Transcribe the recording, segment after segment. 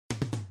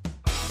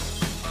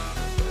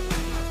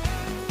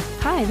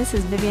Hi, this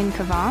is Vivian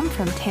Kavam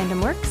from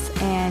Tandem Works,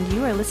 and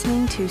you are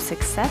listening to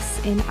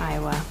Success in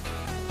Iowa.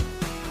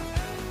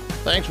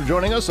 Thanks for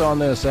joining us on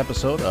this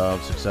episode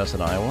of Success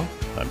in Iowa.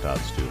 I'm Todd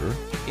Studer.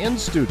 In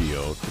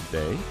studio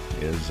today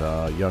is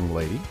a young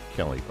lady,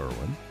 Kelli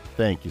Erwin.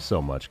 Thank you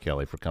so much,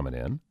 Kelli, for coming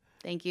in.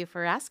 Thank you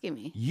for asking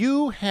me.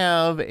 You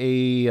have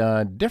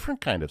a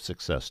different kind of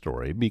success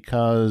story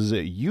because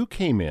you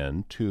came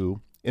into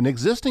an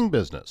existing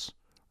business,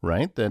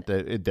 right,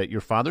 that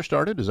your father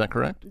started. Is that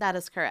correct? That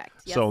is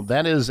correct. Yes. So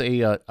that is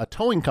a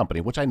towing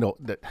company, which I know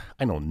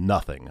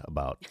nothing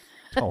about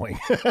towing.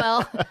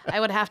 Well, I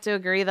would have to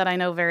agree that I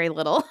know very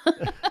little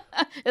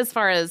as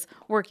far as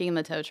working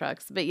the tow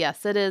trucks. But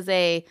yes, it is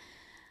a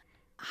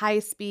high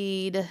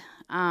speed.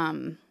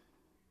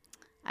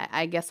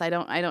 I guess I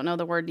don't know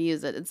the word to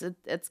use it.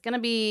 It's going to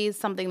be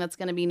something that's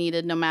going to be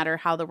needed no matter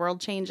how the world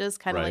changes,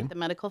 kind of Right. like the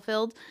medical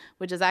field,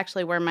 which is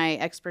actually where my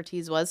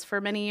expertise was for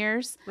many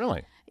years.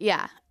 Really?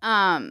 Yeah.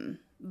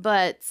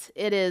 But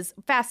it is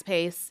fast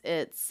paced.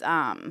 It's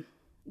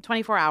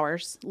 24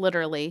 hours,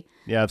 literally.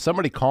 Yeah, if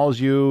somebody calls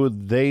you,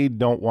 they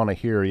don't want to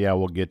hear, yeah,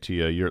 we'll get to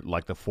you. You're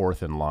like the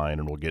fourth in line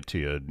and we'll get to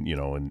you,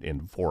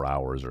 in 4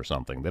 hours or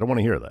something. They don't want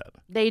to hear that.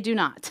 They do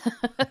not.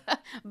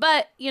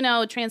 But,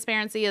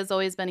 transparency has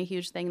always been a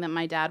huge thing that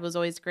my dad was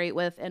always great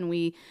with. And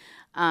we're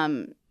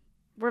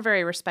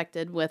very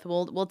respected with,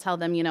 we'll tell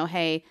them,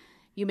 hey,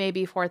 you may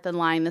be fourth in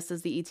line. This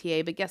is the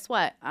ETA, but guess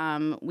what?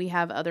 We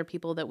have other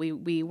people that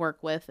we work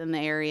with in the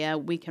area.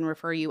 We can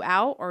refer you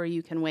out or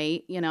you can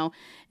wait, and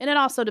it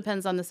also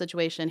depends on the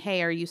situation.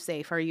 Hey, are you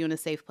safe? Are you in a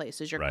safe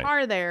place? Is your Right.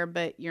 car there,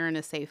 but you're in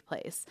a safe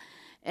place?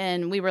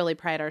 And we really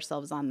pride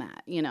ourselves on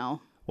that, Well,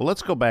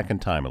 let's go back in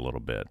time a little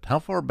bit. How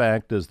far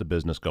back does the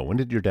business go? When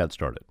did your dad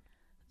start it?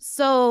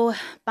 So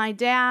my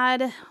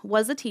dad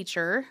was a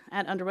teacher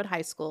at Underwood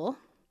High School.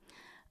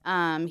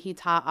 He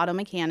taught auto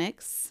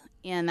mechanics,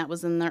 and that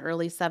was in the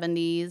early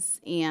 70s.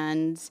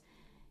 And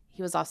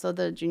he was also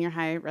the junior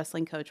high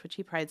wrestling coach, which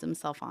he prides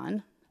himself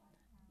on.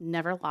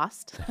 Never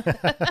lost.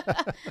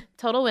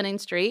 Total winning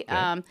streak.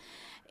 Okay.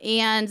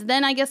 And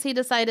then I guess he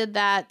decided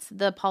that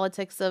the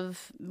politics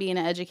of being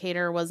an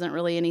educator wasn't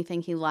really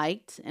anything he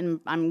liked. And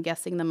I'm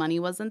guessing the money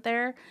wasn't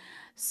there.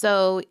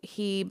 So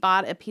he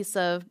bought a piece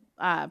of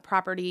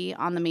property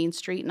on the main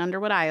street in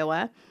Underwood,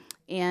 Iowa,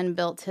 and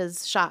built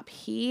his shop.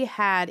 He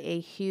had a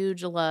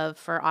huge love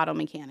for auto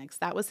mechanics.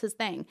 That was his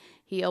thing.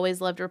 He always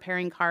loved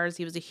repairing cars.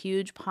 He was a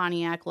huge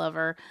Pontiac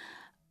lover,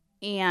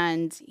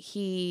 and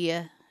he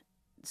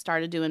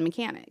started doing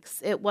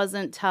mechanics. It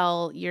wasn't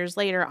till years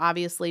later,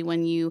 obviously,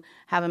 when you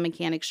have a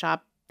mechanic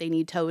shop, they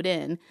need towed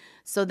in.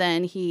 So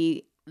then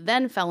he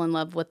fell in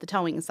love with the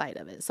towing side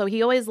of it. So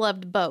he always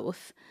loved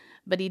both,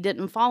 but he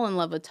didn't fall in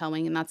love with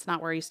towing, and that's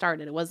not where he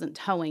started. It wasn't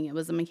towing. It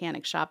was a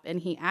mechanic shop,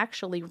 and he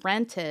actually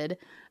rented.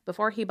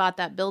 Before he bought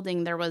that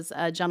building, there was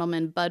a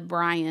gentleman, Bud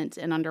Bryant,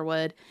 in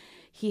Underwood.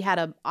 He had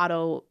an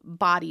auto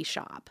body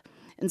shop.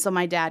 And so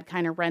my dad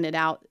kind of rented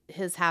out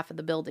his half of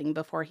the building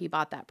before he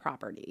bought that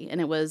property.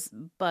 And it was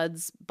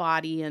Bud's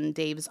Body and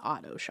Dave's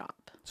Auto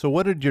Shop. So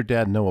what did your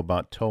dad know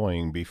about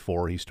towing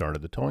before he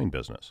started the towing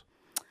business?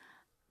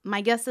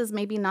 My guess is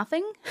maybe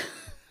nothing.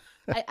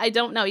 I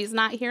don't know. He's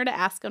not here to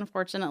ask,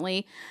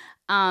 unfortunately.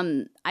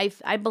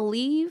 I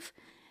believe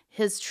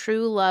his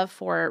true love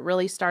for it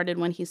really started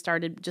when he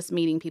started just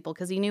meeting people,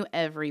 because he knew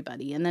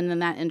everybody. And then in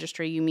that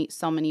industry, you meet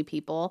so many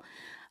people.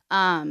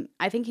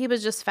 I think he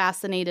was just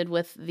fascinated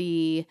with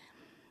he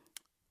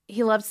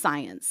loved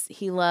science.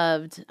 He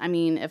loved,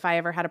 if I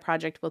ever had a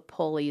project with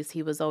pulleys,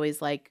 he was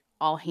always like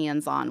all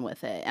hands on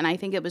with it. And I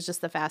think it was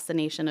just the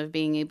fascination of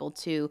being able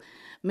to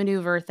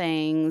maneuver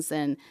things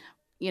and,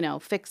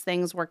 fix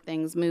things, work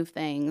things, move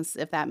things,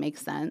 if that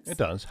makes sense. It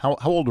does. How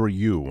old were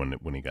you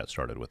when he got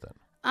started with it?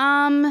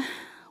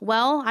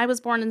 Well, I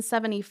was born in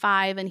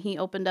 75 and he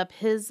opened up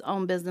his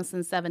own business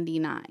in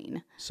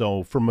 79.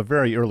 So from a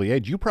very early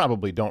age, you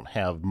probably don't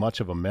have much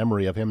of a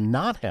memory of him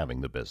not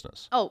having the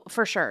business. Oh,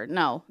 for sure.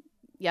 No.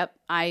 Yep.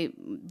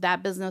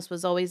 That business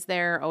was always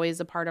there, always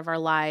a part of our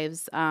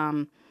lives.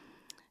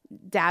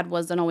 Dad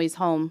wasn't always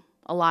home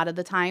a lot of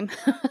the time.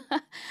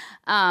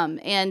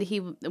 And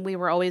we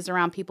were always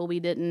around people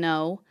we didn't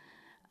know.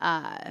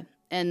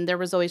 And there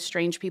was always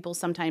strange people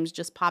sometimes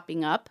just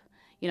popping up,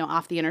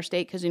 off the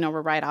interstate, because,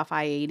 we're right off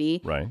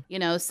I-80.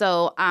 Right.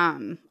 So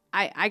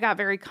I got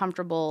very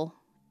comfortable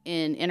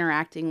in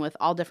interacting with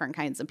all different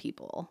kinds of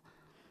people.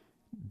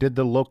 Did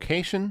the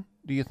location,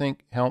 do you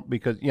think, help?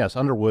 Because, yes,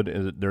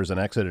 Underwood, there's an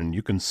exit, and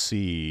you can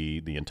see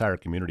the entire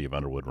community of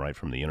Underwood right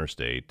from the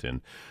interstate.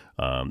 And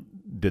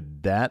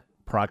did that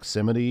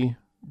proximity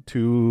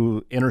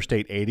to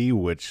Interstate 80,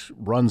 which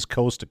runs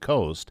coast to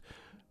coast,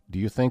 do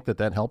you think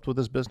that helped with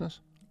this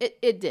business?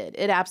 It did.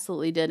 It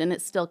absolutely did. And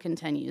it still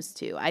continues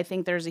to. I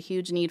think there's a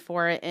huge need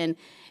for it. And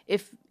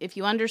if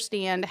you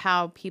understand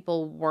how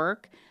people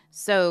work,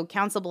 so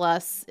Council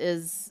Bluffs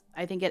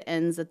I think it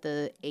ends at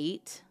the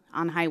 8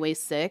 on Highway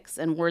 6,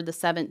 and we're the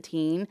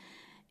 17.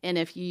 And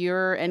if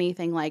you're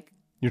anything like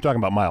You're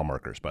talking about mile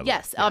markers, by the way.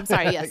 Yes. Oh, I'm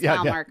sorry. Yes. Yeah,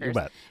 mile yeah, markers. you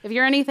bet. If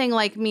you're anything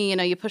like me,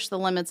 you push the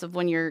limits of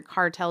when your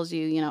car tells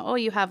you, oh,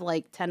 you have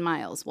like 10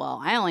 miles.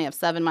 Well, I only have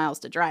 7 miles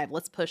to drive.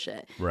 Let's push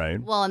it.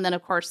 Right. Well, and then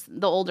of course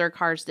the older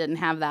cars didn't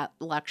have that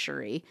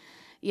luxury,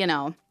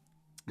 Yeah.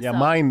 Yeah, So-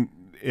 mine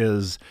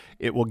is,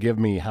 it will give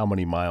me how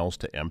many miles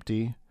to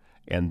empty.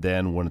 And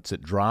then when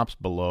it drops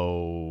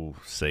below,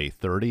 say,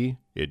 30,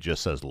 it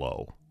just says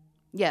low.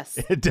 Yes.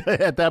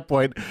 At that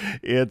point,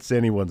 it's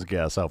anyone's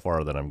guess how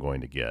far that I'm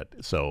going to get.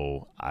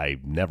 So I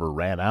never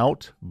ran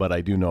out, but I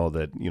do know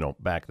that,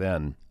 back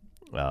then,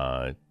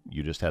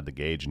 you just had the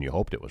gauge and you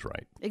hoped it was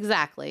right.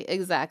 Exactly.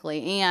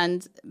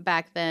 And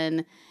back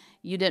then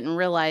you didn't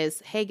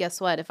realize, hey,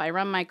 guess what? If I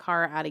run my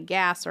car out of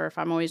gas or if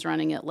I'm always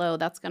running it low,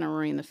 that's going to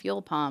ruin the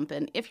fuel pump.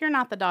 And if you're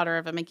not the daughter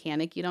of a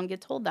mechanic, you don't get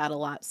told that a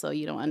lot. So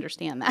you don't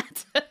understand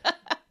that.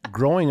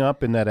 Growing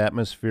up in that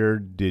atmosphere,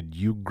 did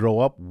you grow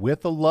up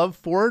with a love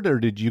for it, or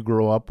did you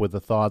grow up with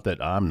the thought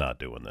that I'm not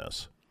doing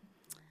this?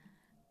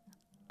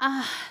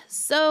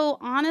 So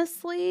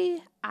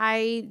honestly,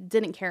 I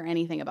didn't care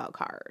anything about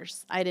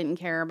cars. I didn't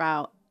care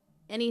about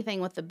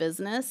anything with the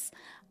business.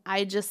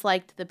 I just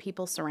liked the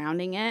people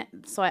surrounding it.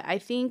 So I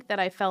think that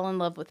I fell in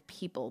love with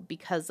people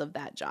because of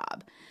that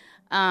job.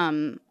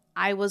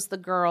 I was the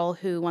girl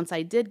who, once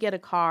I did get a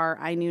car,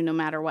 I knew no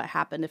matter what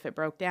happened, if it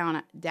broke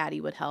down,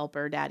 Daddy would help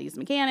or Daddy's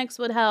mechanics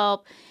would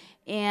help.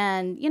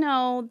 And,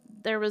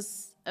 there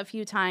was a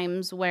few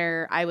times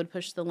where I would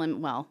push the limit.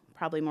 Well,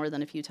 probably more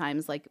than a few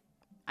times. Like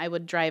I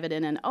would drive it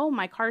in and, oh,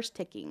 my car's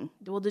ticking.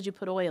 Well, did you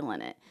put oil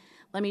in it?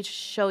 Let me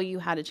show you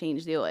how to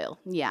change the oil.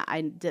 Yeah,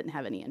 I didn't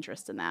have any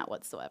interest in that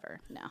whatsoever.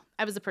 No,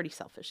 I was a pretty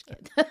selfish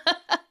kid.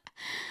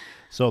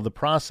 So the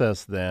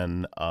process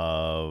then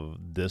of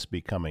this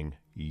becoming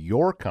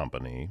your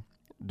company,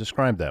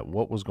 describe that.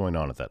 What was going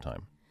on at that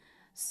time?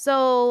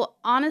 So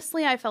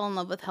honestly, I fell in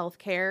love with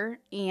healthcare,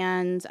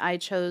 and I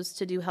chose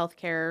to do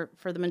healthcare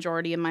for the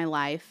majority of my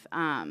life.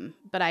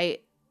 But I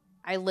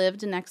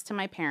lived next to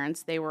my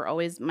parents. They were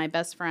always my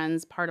best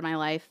friends, part of my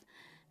life,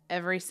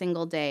 every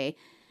single day.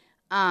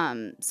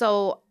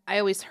 So I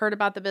always heard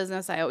about the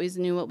business. I always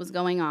knew what was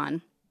going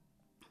on.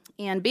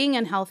 And being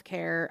in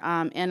healthcare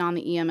and on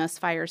the EMS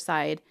fire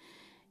side,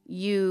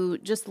 you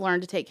just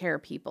learn to take care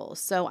of people.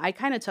 So I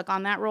kind of took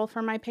on that role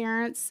for my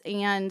parents.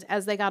 And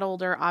as they got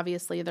older,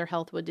 obviously their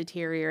health would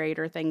deteriorate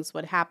or things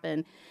would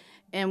happen.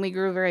 And we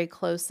grew very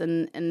close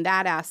in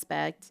that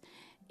aspect.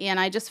 And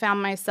I just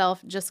found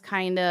myself just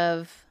kind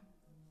of,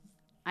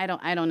 I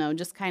don't know,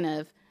 just kind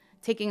of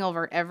taking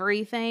over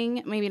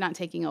everything. Maybe not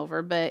taking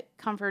over, but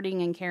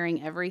comforting and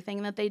caring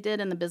everything that they did.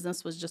 And the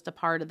business was just a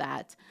part of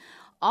that.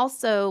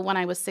 Also, when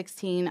I was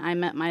 16, I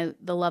met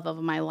the love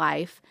of my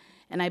life.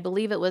 And I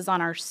believe it was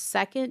on our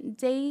second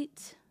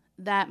date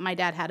that my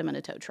dad had him in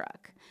a tow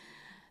truck.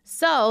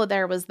 So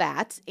there was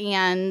that.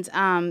 And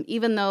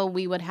even though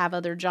we would have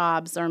other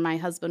jobs, or my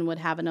husband would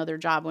have another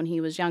job when he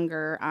was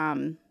younger,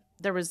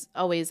 there was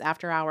always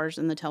after hours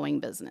in the towing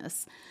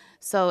business.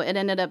 So it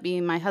ended up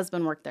being my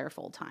husband worked there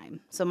full time.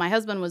 So my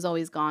husband was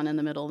always gone in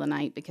the middle of the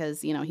night because,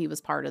 he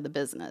was part of the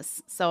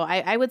business. So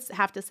I would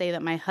have to say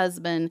that my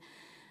husband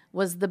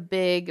was the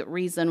big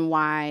reason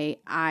why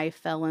I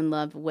fell in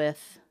love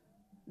with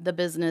the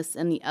business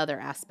and the other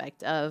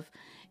aspect of,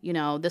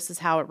 this is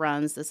how it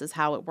runs, this is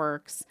how it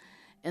works.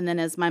 And then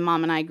as my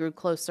mom and I grew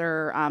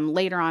closer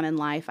later on in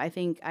life, I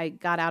think I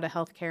got out of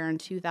healthcare in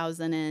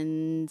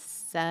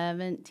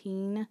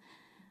 2017,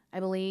 I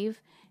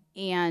believe.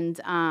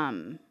 And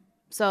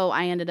so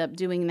I ended up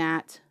doing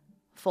that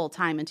full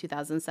time in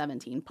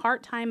 2017,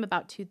 part time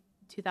about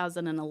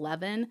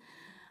 2011.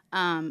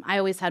 I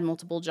always had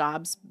multiple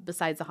jobs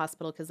besides the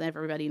hospital because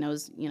everybody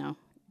knows,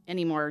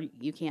 anymore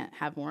you can't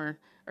have more,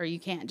 or you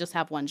can't just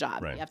have one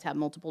job. Right. You have to have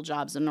multiple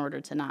jobs in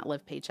order to not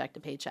live paycheck to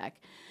paycheck.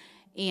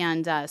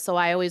 And so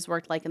I always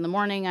worked, like in the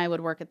morning I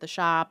would work at the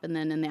shop, and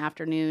then in the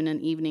afternoon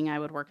and evening I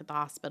would work at the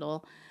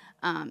hospital.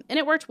 And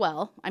it worked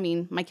well. I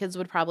mean, my kids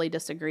would probably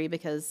disagree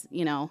because,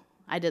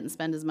 I didn't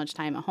spend as much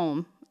time at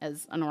home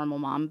as a normal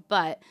mom.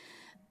 But,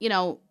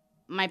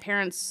 my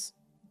parents,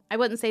 I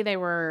wouldn't say they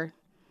were,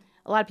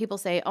 a lot of people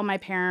say, oh, my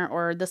parent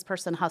or this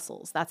person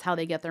hustles. That's how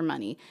they get their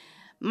money.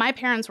 My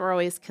parents were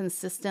always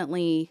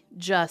consistently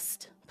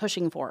just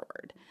pushing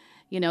forward.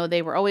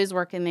 They were always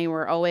working. They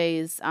were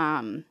always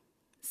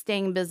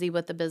staying busy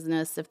with the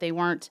business. If they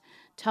weren't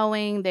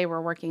towing, they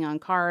were working on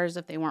cars.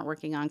 If they weren't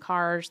working on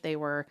cars, they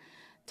were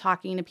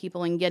talking to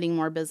people and getting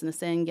more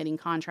business in, getting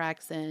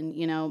contracts in.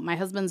 My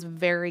husband's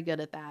very good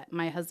at that.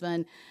 My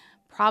husband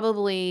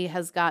probably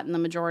has gotten the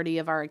majority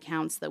of our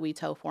accounts that we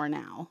tow for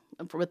now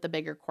with the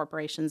bigger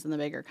corporations and the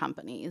bigger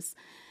companies.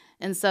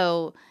 And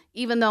so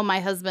even though my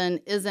husband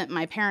isn't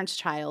my parents'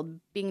 child,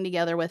 being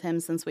together with him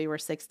since we were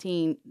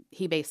 16,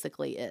 he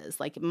basically is.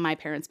 Like, my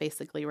parents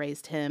basically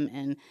raised him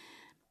and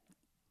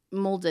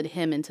molded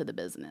him into the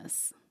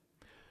business.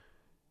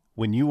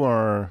 When you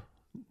are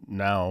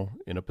now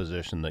in a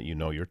position that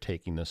you're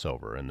taking this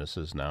over, and this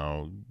is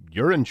now,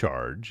 you're in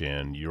charge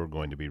and you're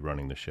going to be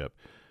running the ship,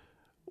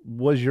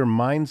 was your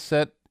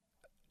mindset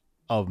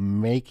of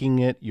making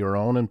it your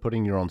own and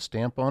putting your own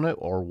stamp on it,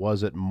 or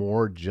was it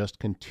more just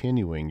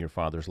continuing your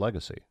father's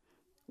legacy?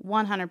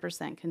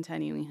 100%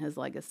 continuing his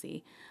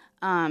legacy.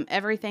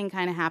 Everything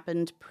kind of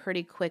happened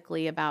pretty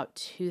quickly about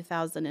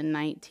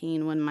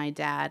 2019 when my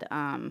dad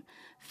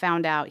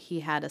found out he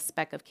had a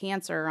speck of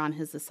cancer on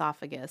his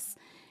esophagus.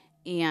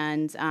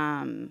 And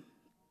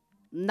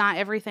not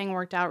everything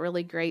worked out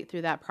really great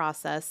through that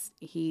process.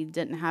 He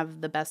didn't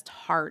have the best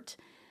heart,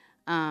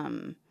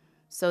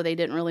 so they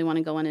didn't really want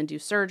to go in and do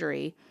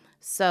surgery.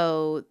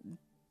 So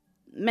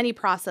many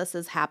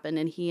processes happened,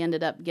 and he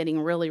ended up getting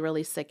really,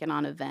 really sick and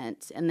on a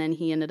vent. And then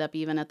he ended up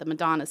even at the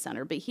Madonna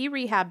Center. But he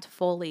rehabbed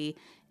fully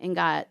and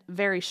got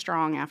very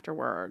strong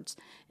afterwards.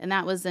 And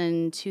that was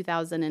in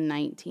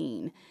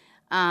 2019.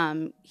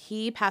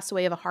 He passed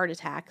away of a heart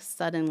attack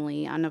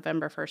suddenly on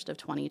November 1st of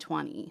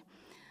 2020.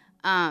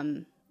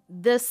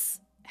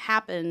 This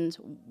happened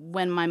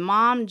when my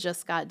mom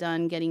just got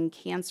done getting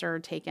cancer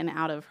taken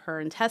out of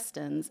her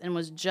intestines and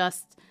was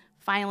just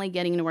finally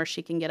getting to where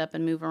she can get up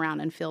and move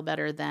around and feel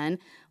better then.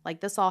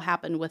 Like, this all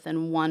happened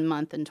within 1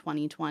 month in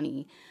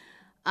 2020.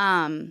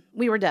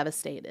 We were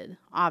devastated,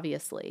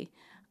 obviously.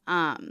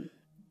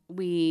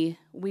 We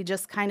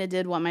just kind of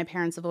did what my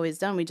parents have always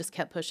done. We just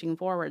kept pushing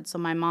forward. So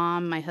my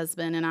mom, my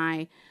husband, and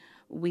I,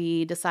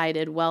 we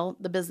decided, well,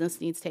 the business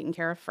needs taken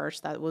care of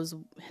first. That was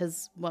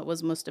what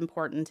was most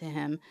important to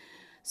him.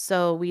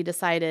 So we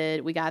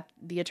decided, we got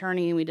the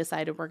attorney, and we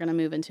decided we're going to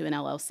move into an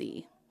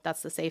LLC.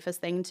 That's the safest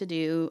thing to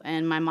do.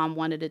 And my mom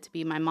wanted it to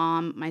be my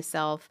mom,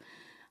 myself,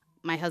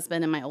 my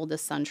husband, and my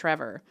oldest son,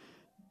 Trevor.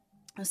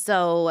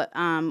 So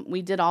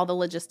we did all the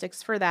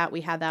logistics for that.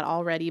 We had that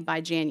all ready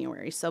by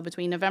January. So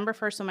between November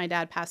 1st, when my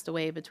dad passed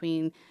away,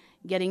 between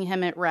getting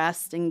him at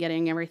rest and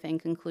getting everything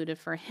concluded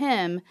for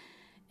him,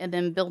 and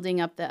then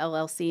building up the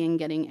LLC and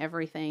getting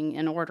everything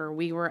in order,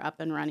 we were up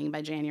and running by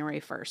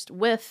January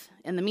 1st.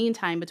 In the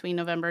meantime, between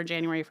November and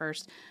January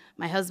 1st,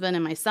 my husband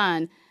and my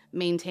son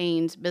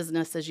maintained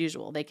business as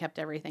usual. They kept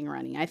everything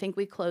running. I think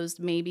we closed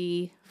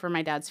maybe for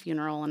my dad's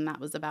funeral, and that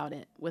was about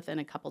it within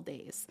a couple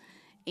days.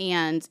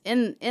 And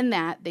in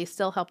that, they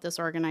still helped us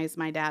organize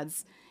my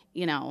dad's,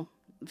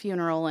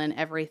 funeral and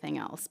everything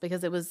else,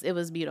 because it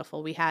was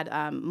beautiful. We had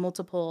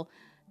multiple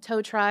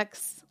tow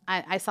trucks.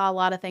 I saw a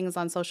lot of things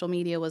on social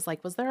media was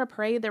there a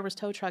parade? There was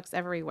tow trucks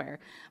everywhere.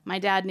 My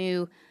dad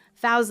knew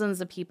thousands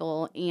of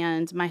people,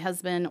 and my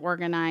husband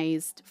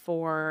organized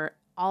for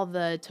all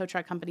the tow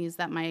truck companies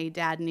that my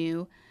dad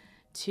knew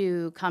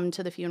to come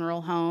to the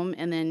funeral home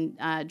and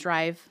then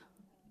drive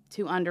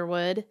to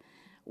Underwood,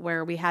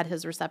 where we had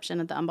his reception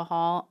at the Umba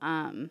Hall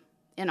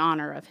in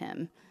honor of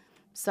him.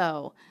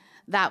 So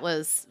that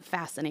was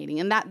fascinating.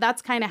 And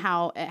that's kind of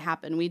how it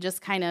happened. We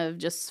just kind of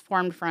just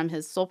formed from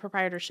his sole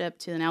proprietorship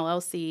to an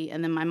LLC.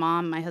 And then my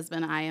mom, my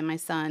husband, I, and my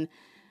son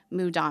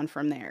moved on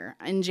from there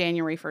in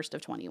January 1st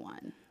of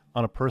 21.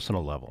 On a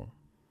personal level,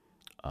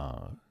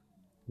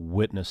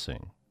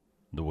 witnessing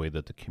the way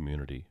that the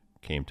community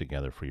came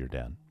together for your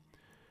dad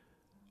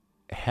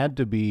had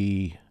to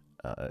be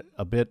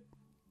a bit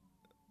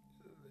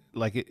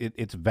like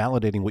it's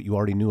validating what you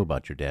already knew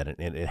about your dad.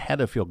 And it had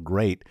to feel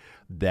great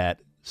that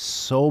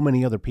so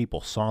many other people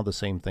saw the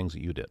same things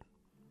that you did.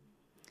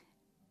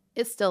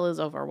 It still is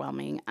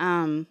overwhelming.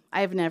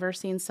 I've never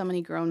seen so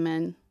many grown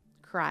men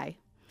cry.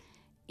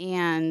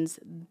 And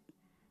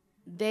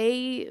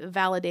they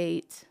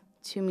validate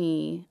to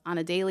me on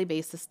a daily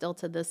basis. Still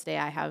to this day,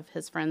 I have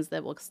his friends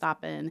that will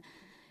stop in.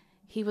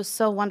 He was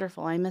so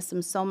wonderful. I miss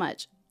him so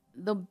much.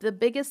 The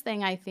biggest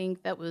thing I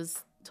think that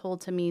was told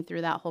to me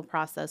through that whole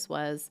process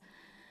was,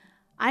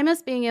 I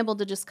miss being able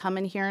to just come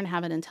in here and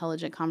have an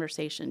intelligent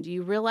conversation. Do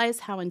you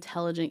realize how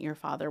intelligent your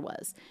father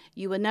was?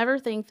 You would never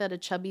think that a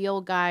chubby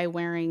old guy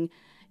wearing,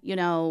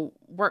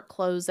 work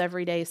clothes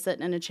every day,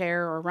 sitting in a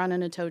chair or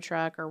running a tow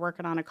truck or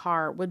working on a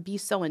car would be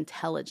so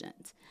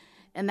intelligent.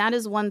 And that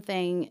is one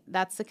thing,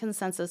 that's the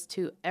consensus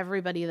to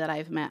everybody that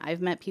I've met.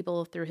 I've met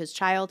people through his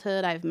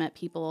childhood. I've met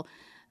people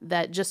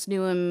that just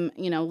knew him,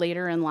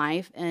 later in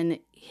life. And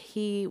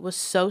he was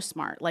so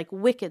smart, like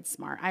wicked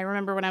smart. I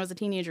remember when I was a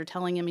teenager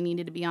telling him he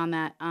needed to be on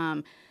that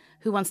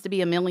Who Wants to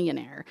Be a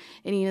Millionaire.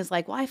 And he was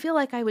like, well, I feel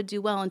like I would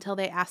do well until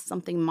they asked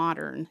something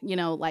modern,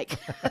 like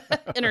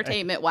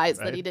entertainment-wise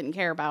right. That he didn't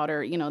care about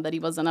or, that he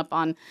wasn't up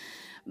on.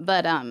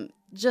 But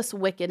just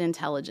wicked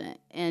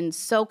intelligent and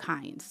so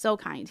kind, so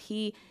kind.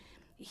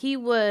 He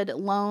would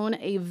loan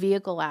a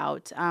vehicle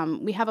out.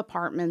 We have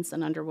apartments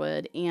in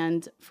Underwood,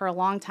 and for a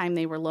long time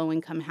they were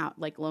low-income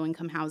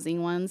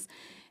housing ones.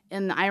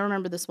 And I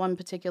remember this one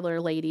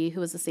particular lady who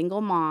was a single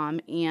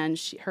mom, and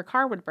her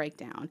car would break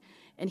down,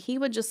 and he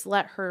would just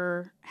let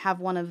her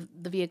have one of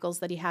the vehicles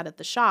that he had at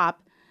the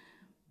shop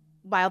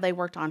while they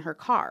worked on her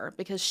car,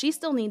 because she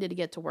still needed to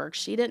get to work.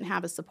 She didn't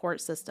have a support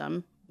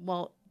system.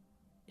 Well,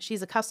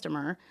 she's a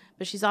customer,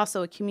 but she's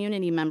also a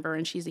community member,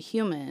 and she's a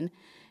human.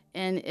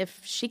 And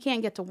if she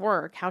can't get to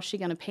work, how's she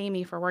going to pay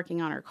me for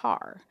working on her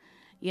car?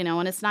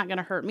 And it's not going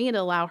to hurt me to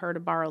allow her to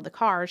borrow the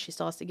car. She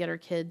still has to get her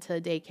kid to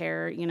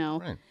daycare,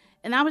 Right.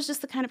 And that was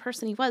just the kind of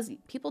person he was.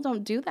 People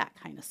don't do that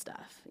kind of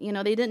stuff.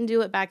 They didn't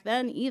do it back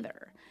then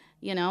either,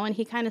 and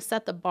he kind of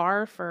set the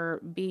bar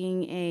for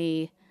being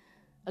a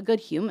good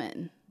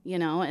human,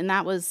 and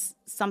that was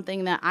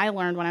something that I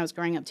learned when I was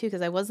growing up too,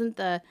 because I wasn't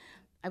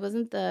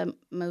the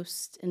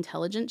most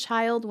intelligent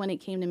child when it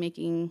came to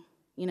making,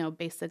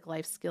 basic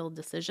life skill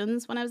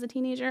decisions when I was a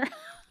teenager.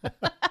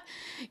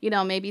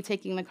 Maybe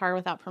taking the car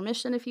without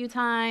permission a few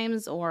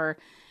times, or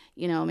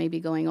maybe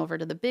going over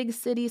to the big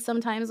city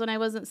sometimes when I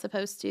wasn't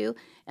supposed to.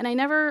 And I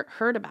never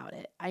heard about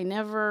it. I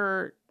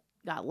never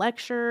got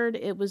lectured.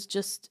 It was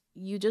just,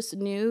 you just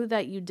knew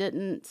that you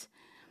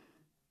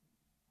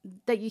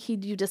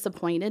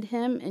disappointed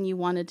him and you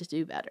wanted to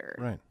do better.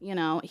 Right.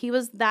 He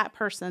was that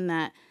person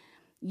that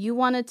you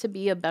wanted to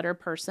be a better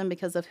person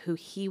because of who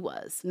he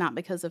was, not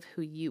because of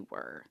who you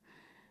were.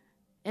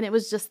 And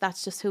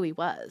that's just who he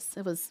was.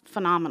 It was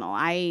phenomenal.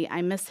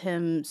 I miss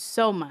him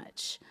so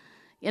much.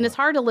 And it's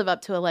hard to live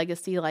up to a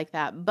legacy like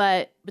that.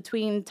 But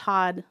between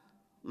Todd,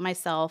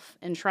 myself,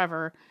 and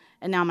Trevor,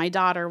 and now my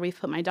daughter, we've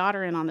put my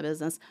daughter in on the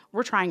business.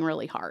 We're trying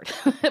really hard.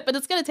 But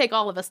it's going to take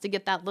all of us to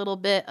get that little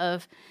bit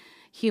of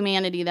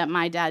humanity that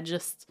my dad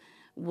just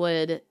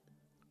would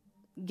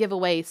give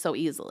away so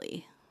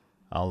easily.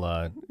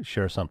 I'll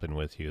share something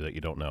with you that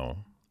you don't know,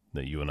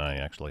 that you and I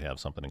actually have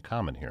something in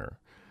common here.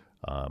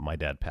 My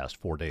dad passed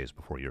 4 days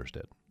before yours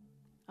did.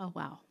 Oh,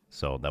 wow.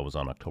 So that was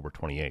on October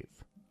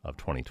 28th of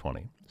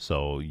 2020.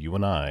 So you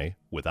and I,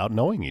 without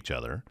knowing each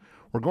other,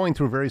 were going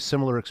through very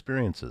similar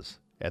experiences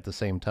at the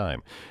same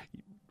time.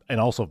 And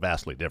also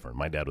vastly different.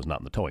 My dad was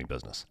not in the towing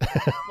business.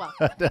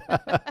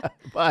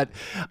 But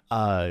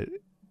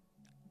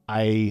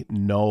I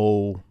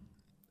know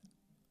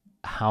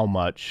how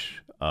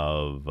much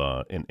of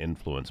an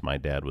influence my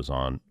dad was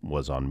on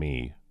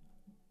me,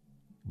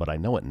 but I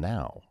know it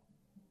now.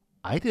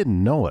 I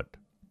didn't know it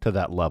to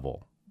that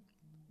level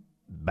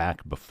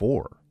back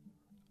before,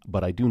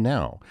 but I do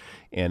now.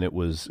 And it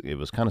was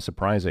kind of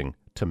surprising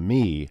to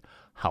me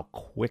how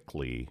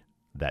quickly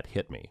that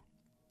hit me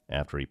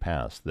after he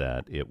passed,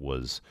 that it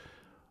was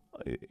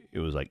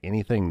like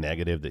anything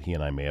negative that he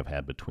and I may have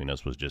had between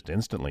us was just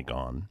instantly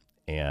gone.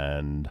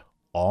 And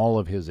all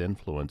of his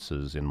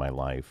influences in my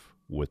life,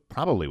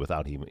 probably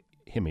without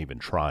him even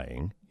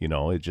trying,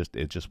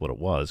 it's just what it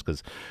was,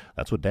 because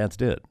that's what dads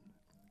did.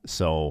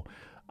 So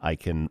I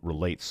can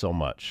relate so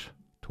much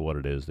to what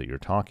it is that you're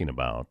talking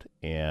about.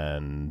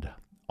 And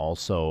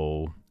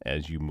also,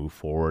 as you move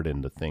forward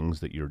in the things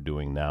that you're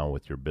doing now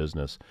with your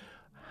business,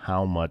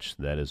 how much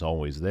that is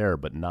always there,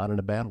 but not in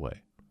a bad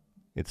way.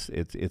 It's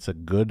a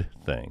good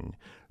thing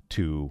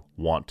to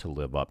want to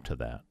live up to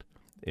that.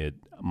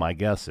 My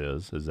guess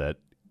is that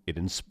it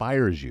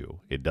inspires you.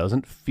 It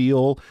doesn't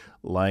feel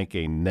like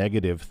a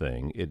negative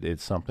thing.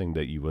 It's something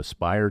that you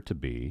aspire to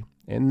be.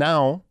 And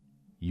now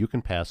you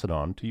can pass it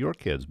on to your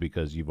kids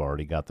because you've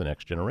already got the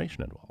next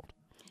generation involved.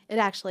 It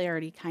actually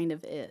already kind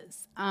of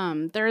is.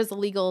 There is a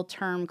legal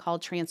term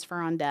called transfer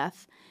on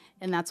death,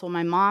 and that's what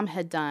my mom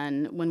had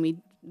done when we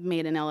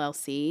made an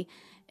LLC.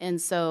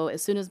 And so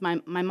as soon as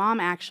my mom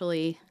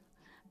actually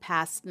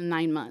passed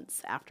 9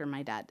 months after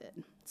my dad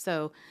did.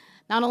 So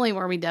not only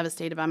were we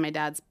devastated by my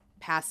dad's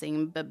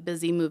passing, but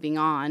busy moving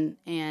on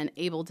and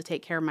able to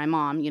take care of my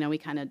mom. We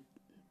kind of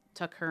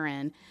took her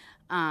in,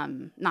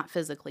 not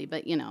physically,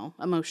 but,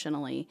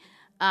 emotionally.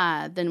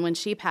 Then when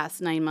she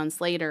passed 9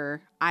 months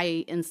later,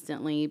 I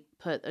instantly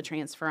put a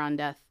transfer on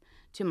death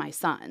to my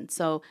son.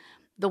 So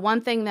the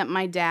one thing that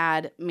my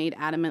dad made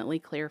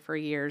adamantly clear for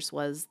years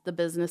was the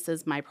business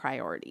is my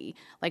priority.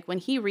 Like when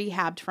he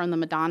rehabbed from the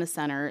Madonna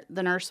Center,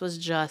 the nurse was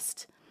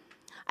just,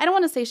 I don't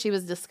want to say she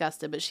was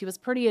disgusted, but she was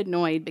pretty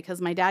annoyed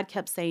because my dad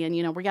kept saying,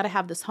 we got to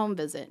have this home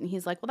visit. And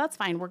he's like, well, that's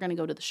fine. We're going to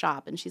go to the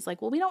shop. And she's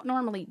like, well, we don't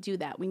normally do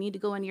that. We need to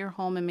go into your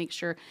home and make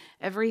sure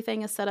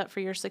everything is set up for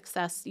your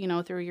success,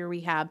 through your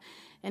rehab.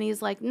 And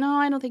he's like, no,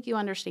 I don't think you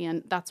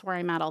understand. That's where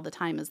I'm at all the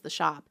time is the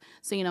shop.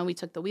 So, we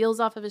took the wheels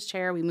off of his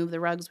chair. We moved the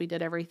rugs. We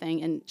did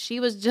everything. And she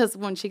was just,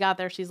 when she got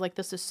there, she's like,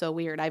 this is so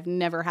weird. I've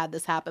never had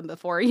this happen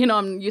before.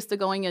 I'm used to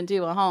going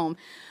into a home.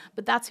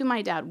 But that's who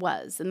my dad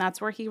was. And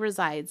that's where he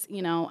resides.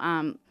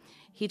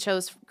 He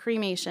chose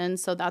cremation.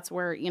 So that's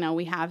where,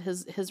 we have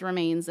his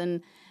remains.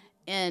 And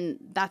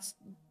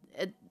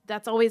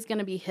that's always going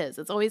to be his.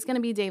 It's always going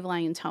to be Dave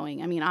Lyon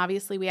Towing. I mean,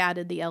 obviously we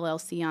added the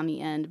LLC on the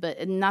end,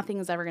 but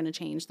nothing's ever going to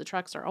change. The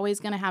trucks are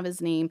always going to have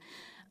his name.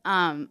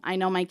 I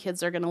know my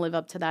kids are going to live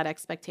up to that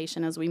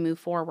expectation as we move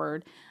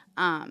forward.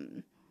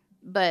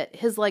 But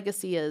his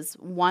legacy is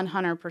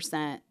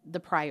 100% the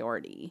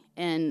priority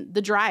and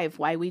the drive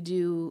why we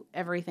do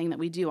everything that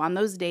we do. On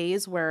those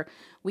days where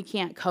we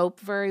can't cope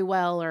very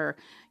well or,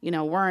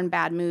 we're in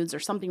bad moods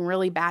or something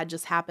really bad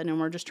just happened and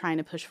we're just trying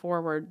to push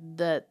forward,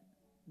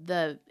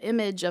 the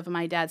image of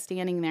my dad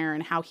standing there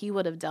and how he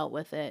would have dealt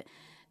with it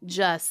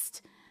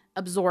just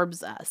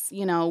absorbs us.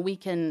 You know, we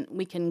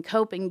can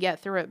cope and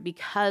get through it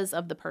because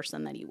of the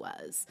person that he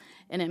was.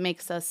 And it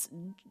makes us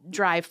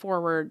drive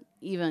forward.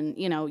 Even,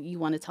 you know, you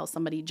want to tell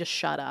somebody just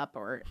shut up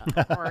or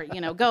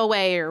you know, go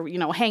away, or, you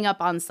know, hang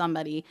up on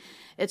somebody.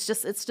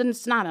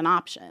 It's not an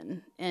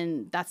option.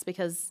 And that's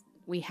because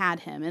we had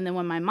him. And then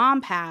when my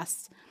mom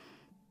passed,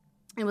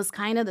 it was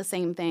kind of the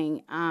same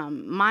thing.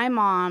 My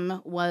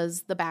mom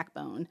was the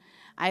backbone.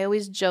 I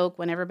always joke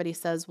when everybody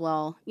says,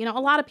 well, you know,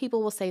 a lot of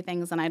people will say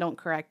things and I don't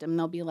correct them.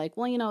 They'll be like,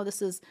 well, you know,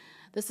 this is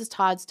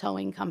Todd's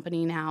towing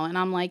company now. And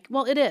I'm like,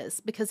 well, it is,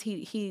 because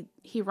he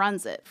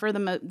runs it for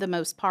the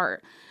most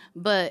part.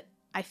 But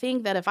I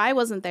think that if I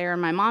wasn't there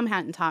and my mom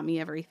hadn't taught me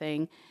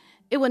everything,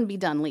 it wouldn't be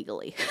done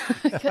legally.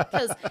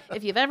 Because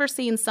if you've ever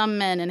seen some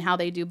men and how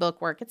they do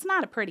book work, it's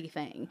not a pretty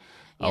thing.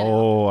 You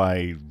know?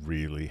 I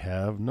really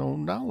have no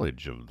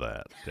knowledge of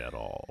that at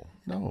all.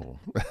 No.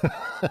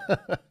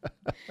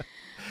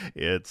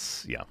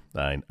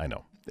 I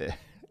know.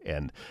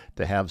 And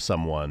to have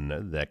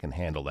someone that can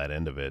handle that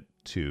end of it,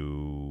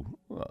 to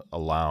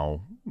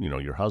allow, you know,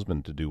 your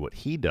husband to do what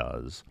he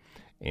does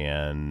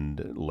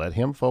and let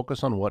him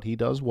focus on what he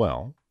does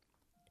well,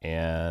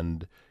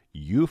 and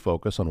you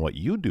focus on what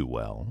you do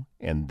well,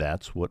 and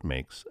that's what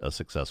makes a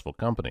successful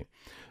company.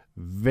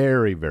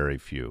 Very, very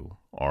few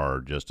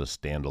are just a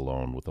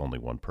standalone with only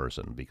one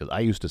person, because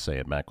I used to say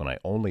it back when I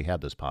only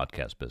had this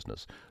podcast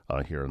business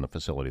here in the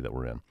facility that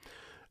we're in,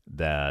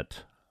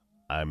 that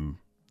I'm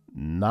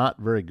not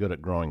very good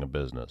at growing a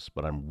business,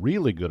 but I'm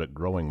really good at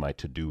growing my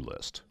to-do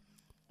list.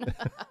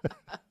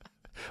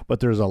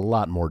 But there's a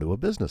lot more to a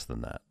business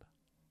than that.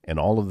 And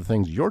all of the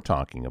things you're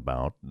talking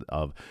about,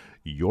 of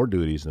your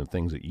duties and the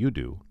things that you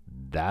do,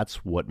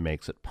 that's what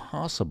makes it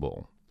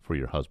possible for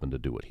your husband to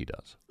do what he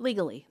does.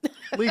 Legally.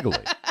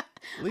 Legally.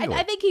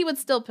 I think he would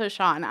still push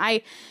on.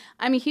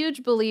 I'm a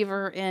huge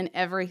believer in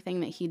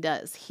everything that he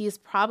does. He's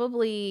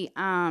probably,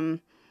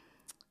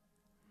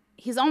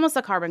 he's almost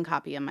a carbon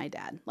copy of my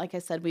dad. Like I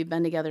said, we've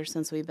been together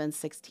since we've been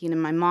 16,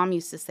 and my mom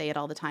used to say it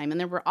all the time. And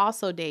there were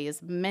also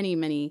days, many,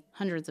 many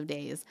hundreds of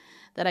days,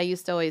 that I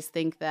used to always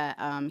think that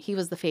he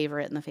was the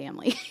favorite in the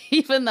family,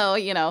 even though,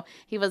 you know,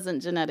 he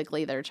wasn't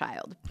genetically their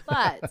child.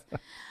 But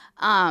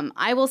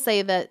I will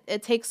say that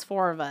it takes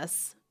four of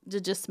us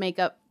to just make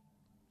up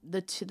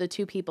the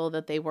two people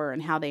that they were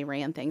and how they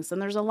ran things.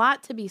 And there's a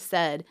lot to be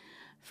said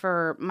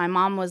for, my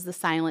mom was the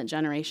silent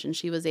generation.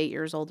 She was 8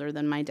 years older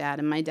than my dad,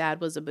 and my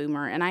dad was a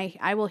boomer. And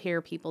I will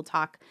hear people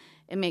talk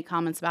and make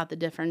comments about the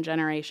different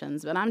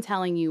generations, but I'm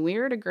telling you,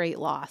 we're at a great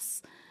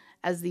loss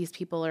as these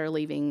people are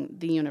leaving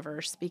the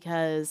universe,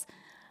 because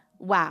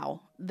wow,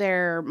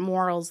 their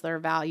morals, their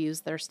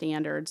values, their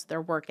standards,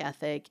 their work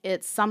ethic,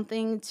 it's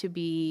something to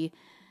be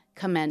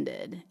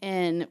commended.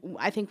 And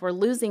I think we're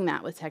losing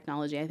that with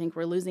technology. I think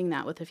we're losing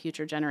that with the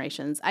future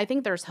generations. I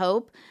think there's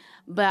hope,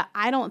 but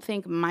I don't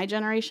think my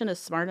generation is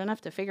smart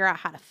enough to figure out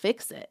how to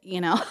fix it, you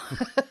know?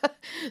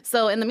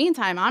 So in the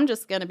meantime, I'm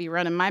just going to be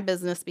running my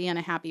business, being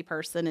a happy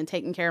person and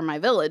taking care of my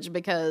village,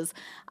 because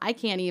I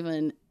can't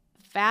even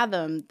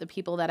fathom the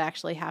people that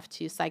actually have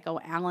to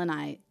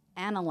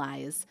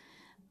psychoanalyze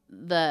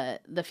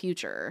the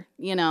future,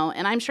 you know.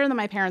 And I'm sure that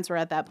my parents were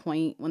at that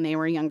point when they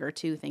were younger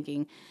too,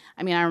 thinking,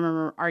 I mean, I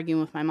remember arguing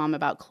with my mom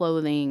about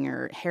clothing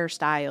or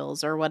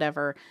hairstyles or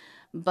whatever,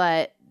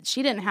 but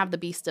she didn't have the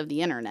beast of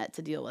the internet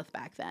to deal with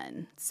back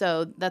then.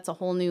 So that's a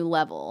whole new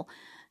level.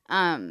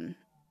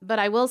 But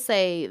I will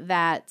say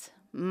that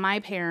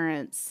my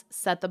parents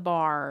set the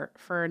bar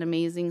for an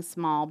amazing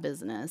small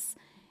business,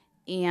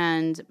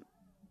 and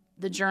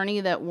the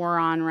journey that we're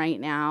on right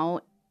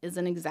now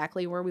isn't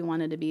exactly where we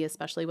wanted to be,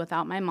 especially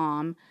without my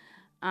mom.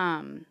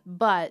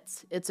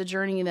 But it's a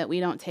journey that we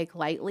don't take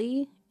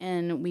lightly,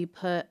 and we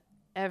put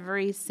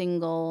every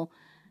single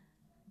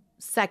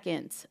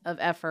second of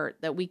effort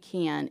that we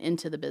can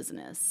into the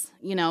business,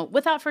 you know,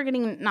 without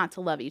forgetting not to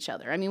love each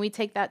other. I mean, we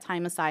take that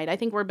time aside. I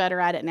think we're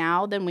better at it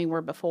now than we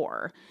were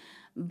before.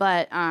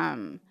 But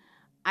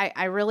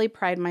I really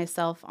pride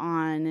myself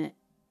on,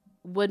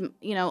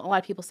 you know, a lot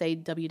of people say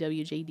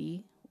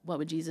WWJD. What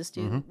would Jesus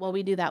do? Mm-hmm. Well,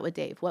 we do that with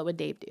Dave. What would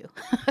Dave do?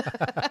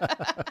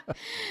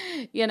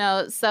 You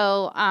know,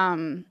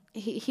 so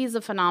he's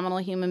a phenomenal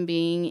human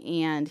being,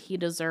 and he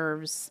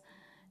deserves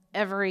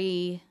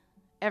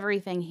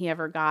everything he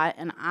ever got.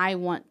 And I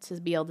want to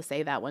be able to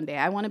say that one day.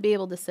 I want to be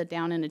able to sit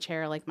down in a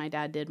chair like my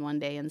dad did one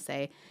day and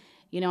say,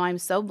 you know, I'm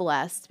so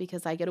blessed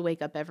because I get to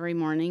wake up every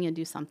morning and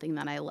do something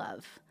that I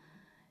love.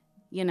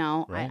 You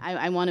know, right.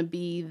 I want to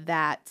be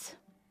that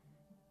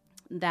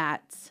God,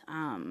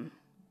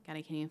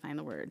 I can't even find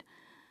the word,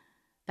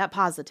 that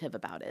positive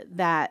about it,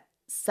 that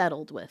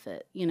settled with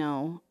it, you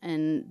know,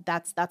 and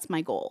that's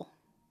my goal.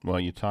 Well,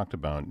 you talked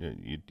about,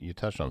 you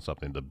touched on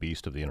something, the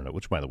beast of the internet,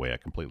 which, by the way, I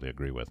completely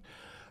agree with.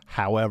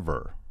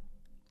 However,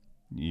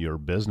 your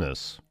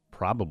business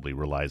probably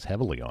relies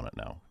heavily on it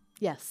now.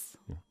 Yes.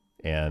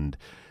 And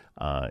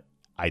I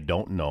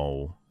don't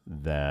know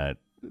that,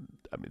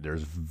 I mean,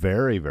 there's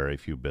very, very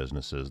few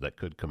businesses that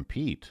could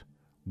compete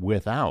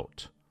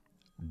without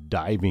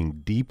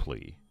diving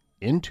deeply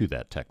into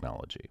that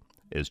technology.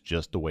 It's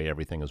just the way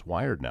everything is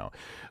wired now.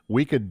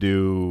 We could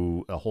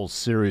do a whole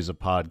series of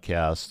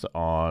podcasts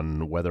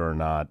on whether or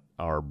not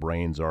our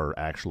brains are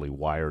actually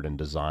wired and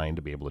designed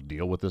to be able to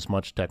deal with this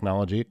much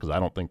technology, because I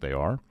don't think they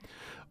are.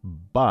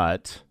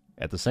 But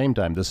at the same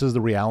time, this is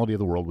the reality of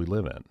the world we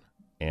live in.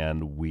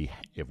 And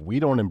if we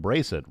don't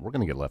embrace it, we're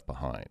going to get left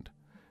behind.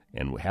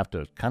 And we have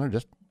to kind of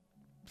just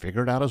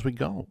figure it out as we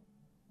go.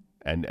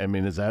 And I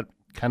mean, is that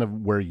kind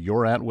of where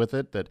you're at with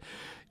it, that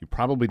you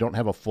probably don't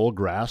have a full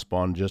grasp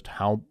on just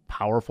how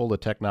powerful the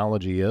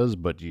technology is,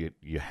 but you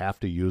have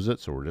to use it,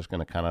 so we're just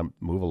going to kind of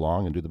move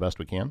along and do the best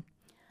we can?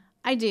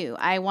 I do.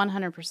 I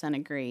 100%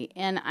 agree.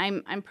 And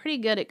I'm pretty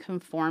good at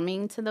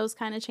conforming to those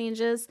kind of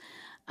changes.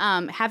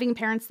 Having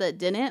parents that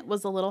didn't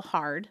was a little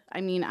hard. I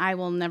mean, I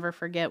will never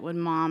forget when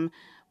Mom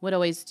would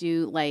always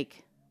do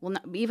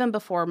even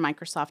before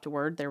Microsoft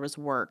Word, there was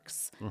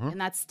Works. Mm-hmm.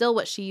 And that's still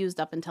what she used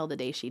up until the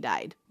day she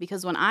died.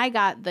 Because when I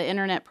got the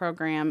internet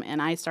program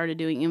and I started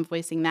doing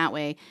invoicing that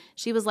way,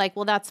 she was like,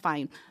 well, that's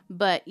fine.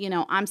 But,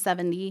 I'm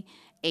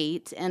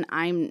 78 and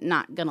I'm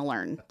not going to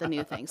learn the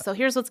new thing. So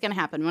here's what's going to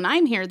happen. When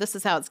I'm here, this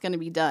is how it's going to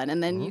be done.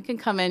 And then you can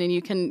come in and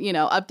you can,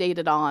 update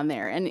it all on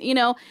there. And,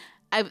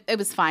 I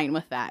was fine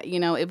with that.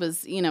 It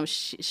was,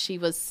 she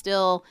was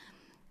still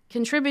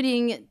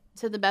contributing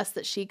to the best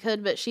that she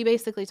could, but she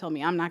basically told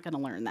me, I'm not going to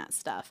learn that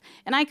stuff.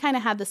 And I kind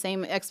of had the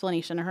same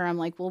explanation to her. I'm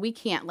like, well, we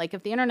can't. Like,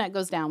 if the internet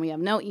goes down, we have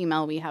no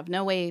email, we have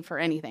no way for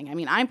anything. I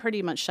mean, I'm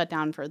pretty much shut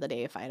down for the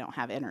day if I don't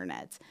have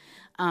internet.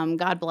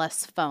 God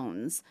bless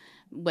phones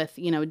with,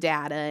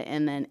 data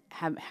and then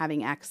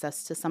having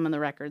access to some of the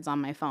records on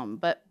my phone.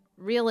 But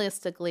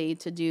realistically,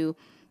 to do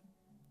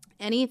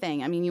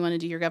anything, I mean, you want to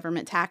do your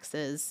government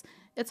taxes,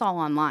 it's all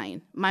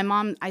online. My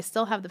mom, I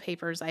still have the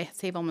papers. I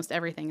save almost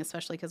everything,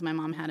 especially because my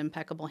mom had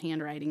impeccable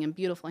handwriting and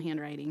beautiful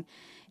handwriting.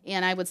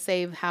 And I would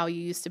save how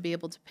you used to be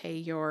able to pay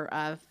your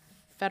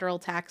federal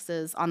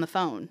taxes on the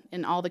phone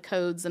and all the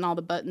codes and all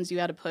the buttons you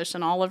had to push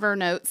and all of her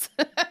notes.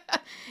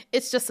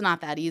 It's just not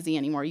that easy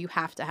anymore. You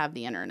have to have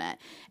the internet.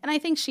 And I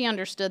think she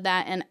understood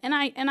that. And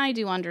I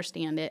do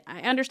understand it.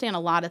 I understand a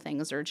lot of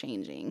things are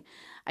changing.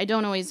 I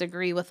don't always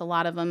agree with a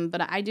lot of them,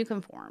 but I do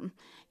conform,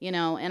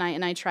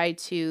 and I try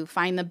to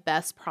find the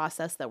best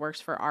process that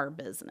works for our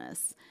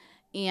business.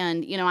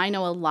 And, I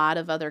know a lot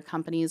of other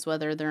companies,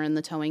 whether they're in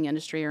the towing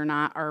industry or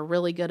not, are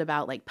really good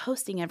about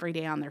posting every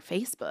day on their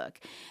Facebook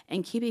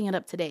and keeping it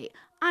up to date.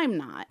 I'm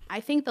not. I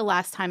think the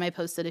last time I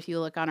posted, if you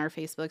look on our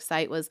Facebook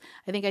site, was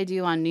I think I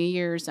do on New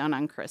Year's and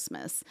on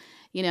Christmas.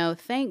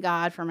 Thank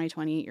God for my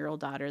 28-year-old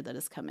daughter that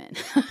has come in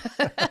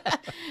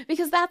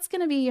because that's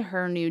going to be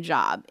her new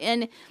job.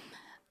 And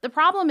the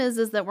problem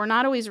is that we're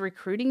not always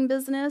recruiting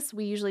business.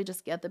 We usually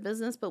just get the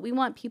business, but we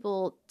want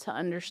people to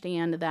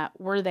understand that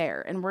we're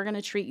there and we're going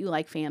to treat you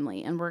like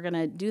family and we're going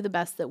to do the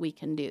best that we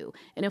can do.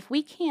 And if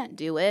we can't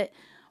do it,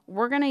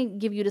 we're going to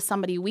give you to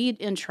somebody we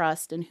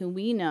entrust and who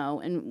we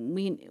know, and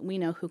we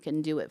know who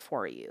can do it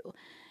for you.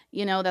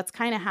 That's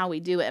kind of how we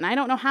do it. And I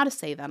don't know how to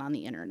say that on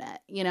the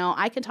internet.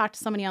 I can talk to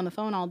somebody on the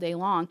phone all day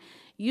long.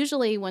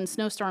 Usually when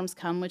snowstorms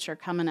come, which are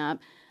coming up,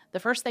 the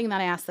first thing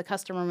that I ask the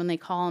customer when they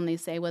call and they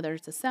say whether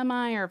it's a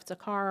semi or if it's a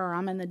car or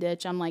I'm in the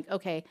ditch, I'm like,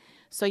 okay,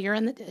 so you're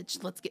in the ditch.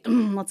 Let's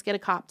get a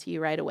cop to you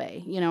right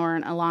away, or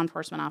a law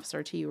enforcement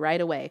officer to you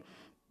right away.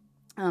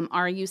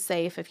 Are you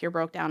safe if you're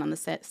broke down on the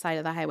side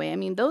of the highway? I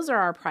mean, those are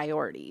our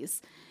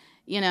priorities.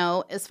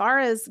 As far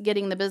as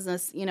getting the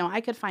business,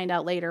 I could find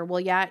out later, well,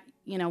 yeah,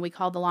 we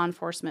called the law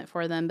enforcement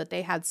for them, but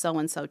they had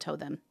so-and-so tow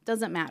them.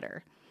 Doesn't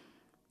matter.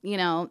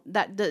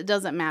 That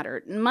doesn't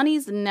matter.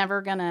 Money's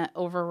never going to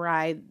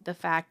override the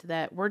fact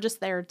that we're just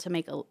there to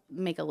make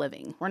a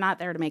living. We're not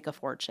there to make a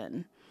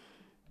fortune,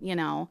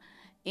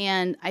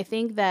 And I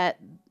think that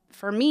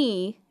for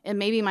me, and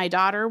maybe my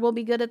daughter will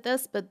be good at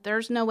this, but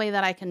there's no way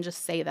that I can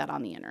just say that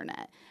on the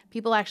internet.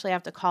 People actually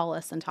have to call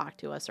us and talk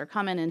to us or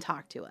come in and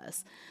talk to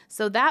us.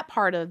 So that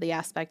part of the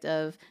aspect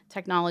of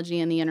technology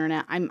and the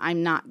internet,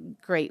 I'm not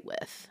great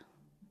with,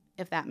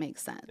 if that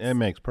makes sense. It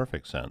makes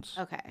perfect sense.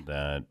 Okay.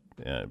 That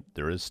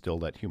there is still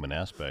that human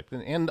aspect.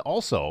 And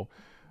also,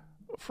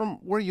 from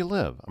where you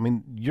live, I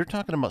mean, you're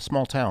talking about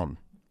small town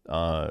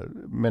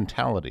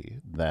mentality,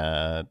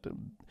 that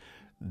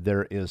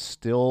there is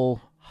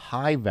still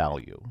high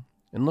value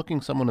in looking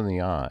someone in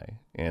the eye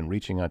and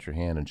reaching out your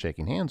hand and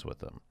shaking hands with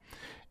them.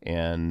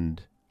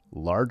 And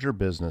larger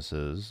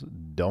businesses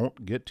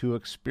don't get to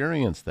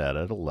experience that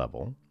at a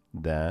level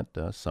that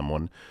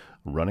someone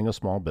running a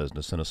small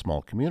business in a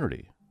small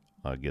community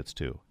gets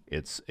to.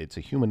 It's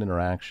a human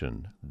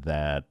interaction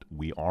that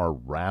we are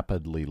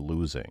rapidly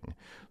losing.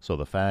 So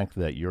the fact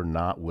that you're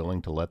not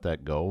willing to let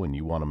that go and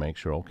you want to make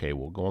sure, okay,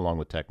 we'll go along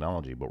with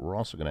technology, but we're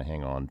also going to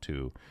hang on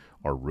to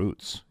our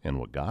roots and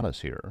what got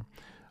us here,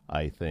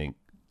 I think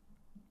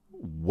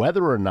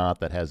whether or not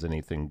that has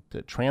anything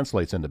that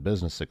translates into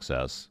business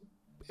success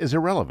is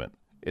irrelevant.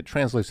 It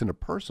translates into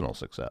personal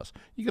success.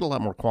 You get a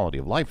lot more quality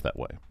of life that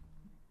way.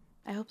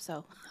 I hope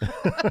so.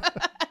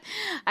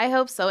 I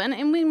hope so.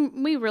 And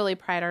we really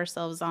pride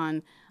ourselves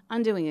on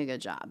doing a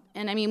good job.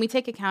 And I mean, we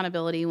take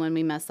accountability when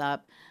we mess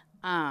up.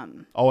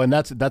 Oh, and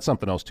that's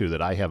something else too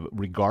that I have,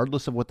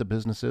 regardless of what the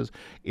business is,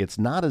 it's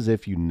not as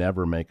if you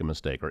never make a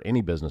mistake or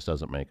any business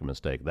doesn't make a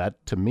mistake.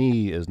 That to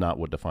me is not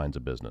what defines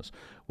a business.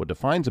 What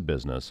defines a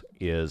business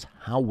is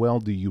how well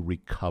do you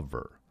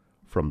recover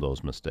from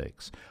those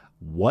mistakes?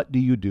 What do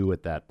you do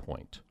at that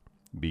point?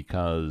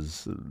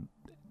 Because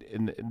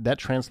and that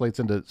translates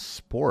into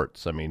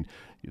sports. I mean,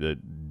 the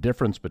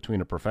difference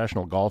between a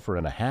professional golfer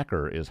and a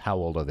hacker is how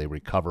well do they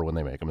recover when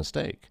they make a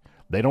mistake.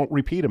 They don't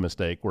repeat a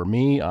mistake, where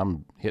me,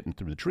 I'm hitting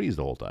through the trees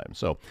the whole time.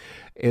 So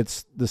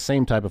it's the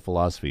same type of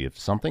philosophy. If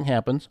something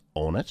happens,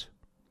 own it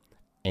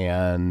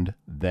and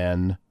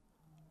then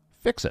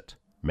fix it,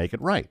 make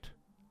it right.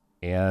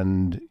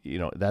 And,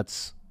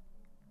 that's,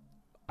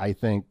 I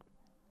think,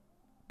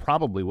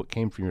 probably what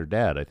came from your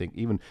dad. I think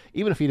even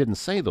if he didn't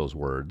say those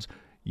words,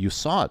 you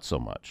saw it so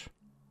much,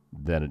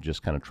 then it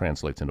just kind of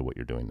translates into what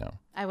you're doing now.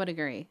 I would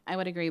agree.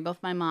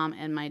 Both my mom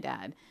and my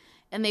dad.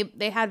 And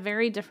they had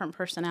very different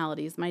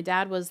personalities. My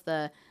dad was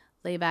the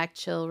lay back,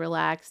 chill,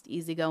 relaxed,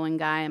 easygoing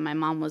guy. And my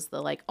mom was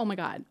the like, oh my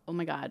God, oh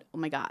my God, oh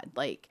my God,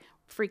 like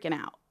freaking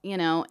out,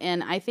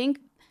 And I think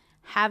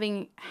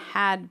having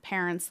had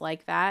parents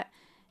like that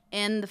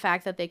and the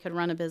fact that they could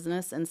run a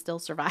business and still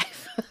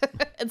survive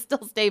and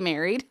still stay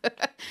married,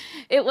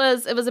 it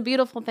was a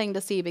beautiful thing to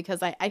see,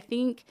 because I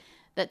think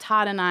that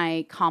Todd and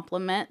I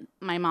complement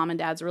my mom and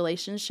dad's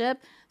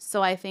relationship.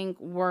 So I think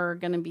we're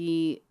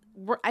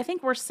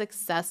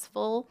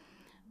successful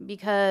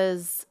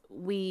because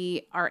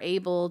we are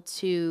able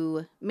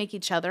to make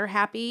each other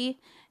happy,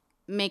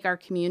 make our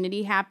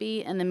community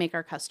happy, and then make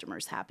our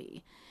customers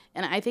happy.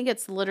 And I think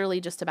it's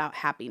literally just about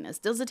happiness.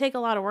 Does it take a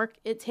lot of work?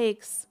 It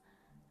takes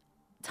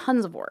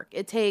tons of work.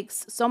 It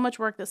takes so much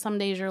work that some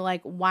days you're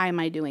like, why am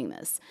I doing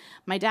this?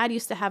 My dad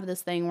used to have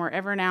this thing where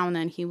every now and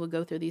then he would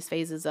go through these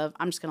phases of,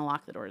 I'm just going to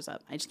lock the doors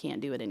up. I just can't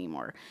do it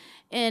anymore.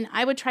 And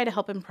I would try to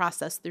help him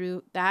process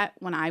through that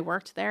when I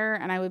worked there.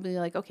 And I would be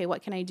like, okay,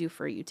 what can I do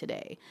for you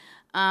today?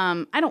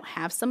 I don't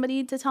have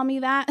somebody to tell me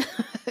that.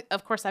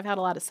 Of course, I've had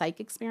a lot of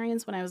psych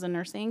experience when I was in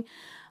nursing.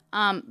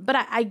 But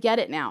I get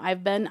it now.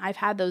 I've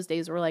had those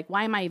days where like,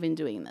 why am I even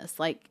doing this?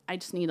 Like, I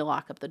just need to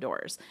lock up the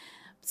doors.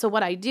 So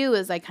what I do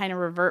is I kind of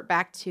revert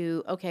back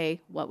to,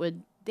 okay, what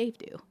would Dave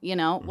do?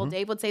 Well,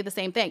 Dave would say the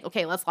same thing.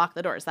 Okay, let's lock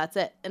the doors. That's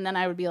it. And then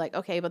I would be like,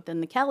 okay, but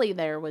then the Kelli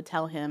there would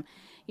tell him,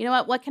 you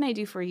know what can I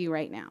do for you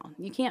right now?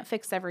 You can't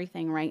fix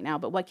everything right now,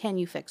 but what can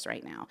you fix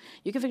right now?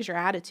 You can fix your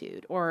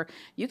attitude, or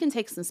you can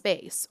take some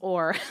space,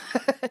 or,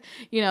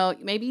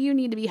 maybe you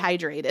need to be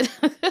hydrated.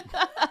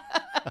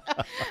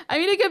 I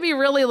mean, it could be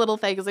really little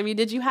things. I mean,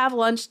 did you have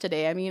lunch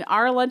today? I mean,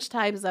 our lunch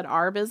times at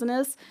our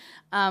business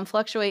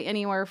fluctuate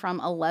anywhere from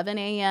 11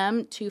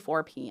 a.m. to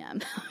 4 p.m.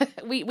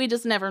 We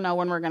just never know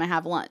when we're going to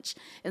have lunch.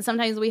 And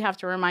sometimes we have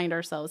to remind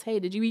ourselves, hey,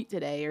 did you eat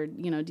today? Or,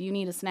 do you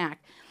need a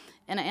snack?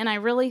 And I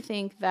really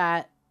think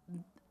that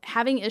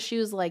having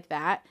issues like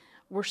that,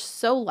 we're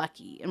so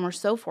lucky and we're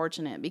so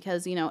fortunate,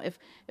 because,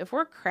 if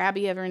we're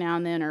crabby every now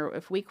and then, or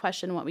if we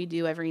question what we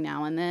do every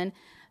now and then,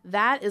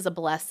 that is a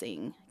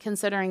blessing,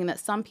 considering that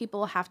some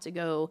people have to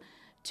go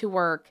to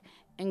work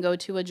and go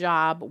to a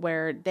job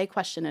where they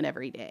question it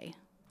every day.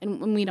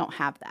 And we don't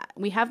have that.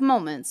 We have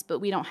moments, but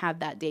we don't have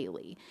that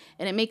daily.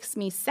 And it makes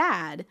me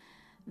sad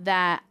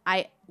that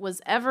I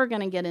was ever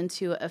going to get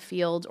into a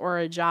field or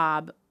a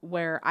job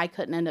where I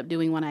couldn't end up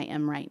doing what I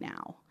am right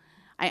now.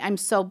 I'm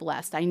so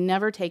blessed. I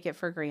never take it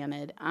for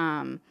granted.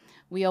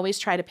 We always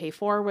try to pay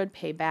forward,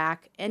 pay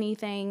back,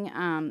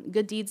 anything.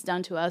 Good deeds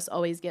done to us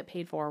always get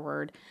paid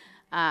forward.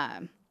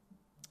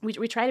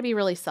 We try to be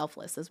really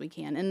selfless as we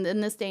can. And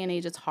in this day and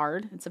age, it's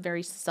hard. It's a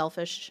very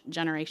selfish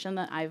generation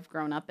that I've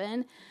grown up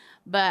in.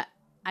 But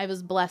I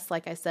was blessed,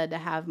 like I said, to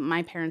have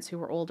my parents who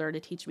were older to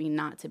teach me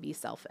not to be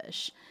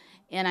selfish.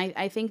 And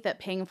I think that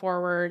paying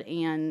forward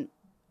and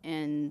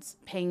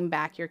paying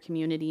back your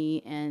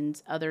community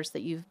and others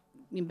that you've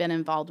been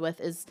involved with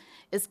is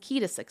key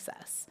to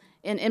success.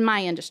 In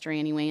my industry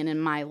anyway, and in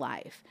my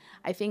life.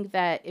 I think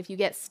that if you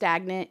get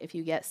stagnant, if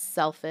you get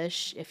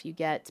selfish, if you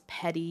get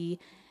petty,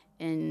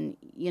 and,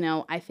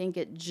 I think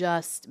it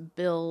just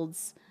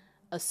builds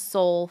a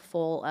soul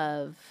full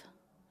of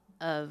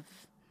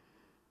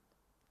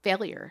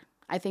failure.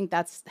 I think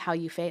that's how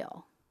you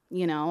fail.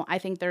 I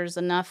think there's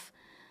enough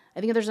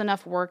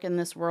work in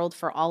this world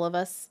for all of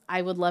us.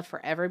 I would love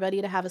for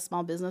everybody to have a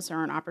small business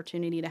or an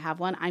opportunity to have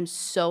one. I'm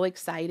so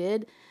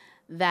excited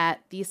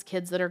that these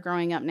kids that are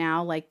growing up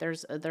now, like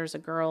there's a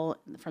girl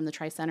from the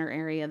Tri-Center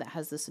area that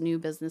has this new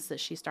business that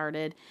she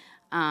started.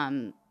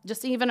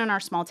 Just even in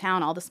our small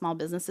town, all the small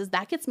businesses,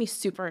 that gets me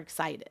super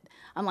excited.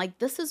 I'm like,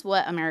 this is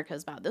what America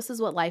is about. This is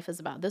what life is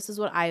about. This is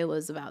what Iowa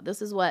is about.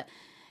 This is what,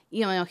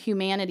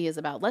 humanity is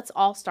about. Let's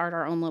all start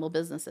our own little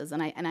businesses.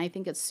 And I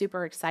think it's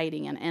super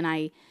exciting. And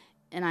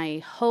I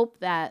hope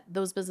that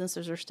those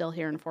businesses are still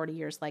here in 40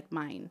 years like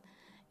mine.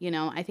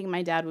 I think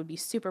my dad would be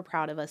super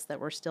proud of us that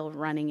we're still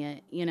running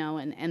it,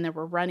 and that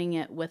we're running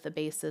it with a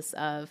basis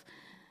of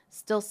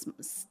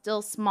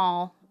still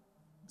small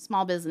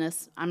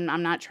business. I'm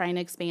not trying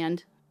to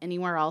expand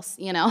anywhere else,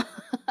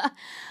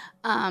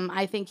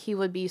 I think he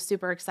would be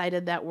super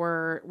excited that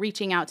we're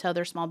reaching out to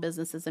other small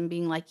businesses and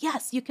being like,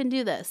 yes, you can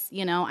do this.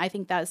 I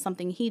think that is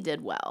something he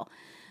did well.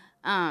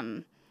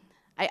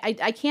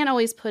 I can't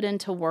always put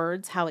into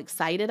words how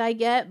excited I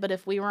get, but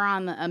if we were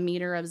on a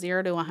meter of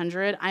 0 to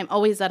 100, I'm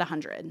always at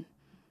 100.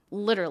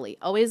 Literally,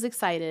 always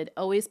excited,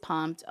 always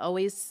pumped,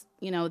 always,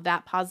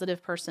 that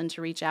positive person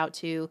to reach out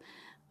to.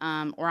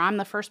 Or I'm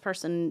the first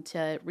person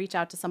to reach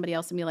out to somebody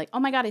else and be like, oh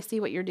my God, I see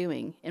what you're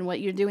doing, and what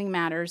you're doing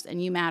matters,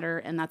 and you matter,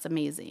 and that's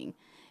amazing.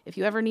 If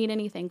you ever need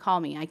anything, call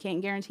me. I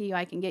can't guarantee you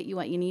I can get you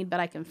what you need, but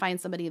I can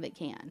find somebody that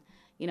can.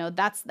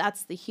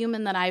 That's the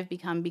human that I've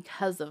become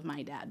because of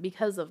my dad,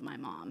 because of my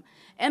mom,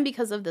 and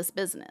because of this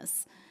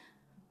business.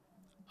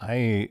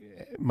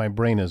 My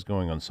brain is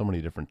going on so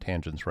many different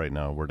tangents right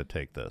now where to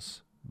take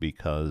this,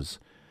 because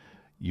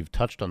you've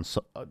touched on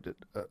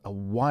a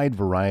wide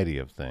variety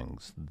of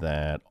things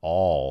that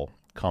all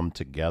come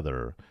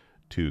together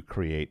to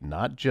create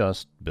not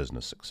just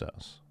business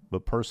success,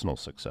 but personal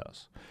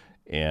success.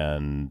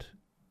 And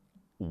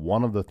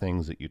one of the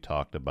things that you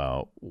talked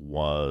about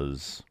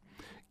was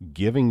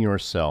giving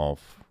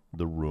yourself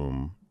the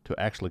room to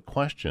actually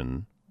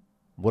question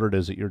what it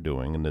is that you're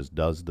doing, and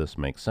does this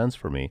make sense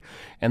for me?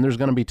 And there's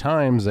going to be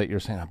times that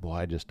you're saying, oh, boy,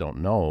 I just don't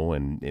know,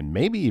 and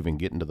maybe even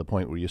getting to the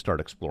point where you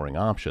start exploring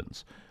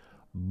options.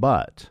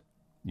 But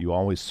you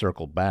always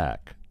circle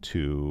back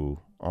to,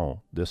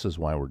 oh, this is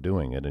why we're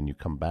doing it, and you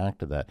come back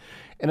to that.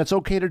 And it's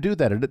okay to do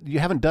that. You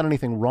haven't done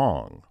anything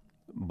wrong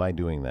by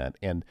doing that.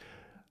 And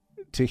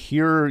to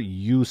hear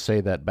you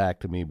say that back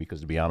to me,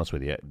 because to be honest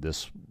with you,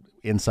 this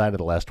inside of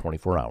the last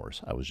 24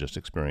 hours, I was just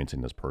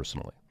experiencing this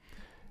personally.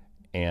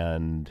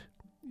 And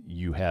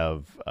you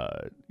have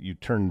you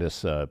turned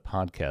this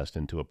podcast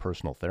into a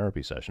personal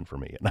therapy session for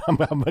me, and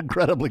I'm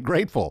incredibly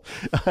grateful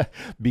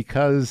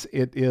because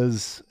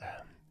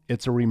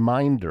it's a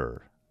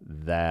reminder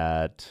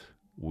that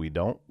we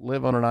don't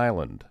live on an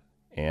island,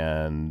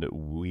 and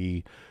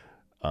we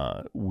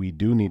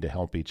do need to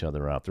help each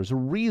other out. There's a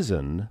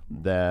reason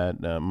that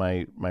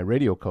my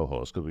radio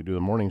co-host, because we do the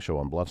morning show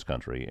on Bluffs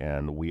Country,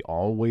 and we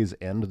always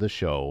end the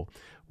show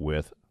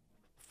with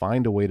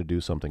find a way to do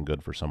something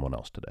good for someone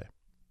else today.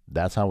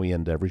 That's how we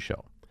end every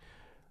show,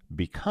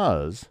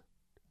 because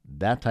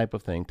that type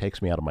of thing takes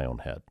me out of my own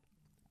head,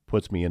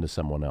 puts me into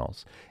someone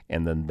else,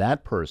 and then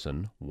that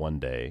person one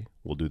day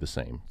will do the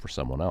same for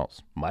someone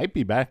else. Might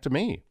be back to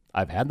me.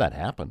 I've had that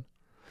happen.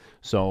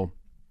 So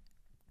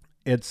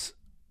it's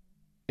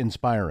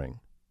inspiring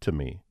to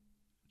me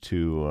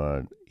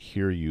to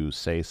hear you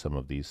say some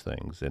of these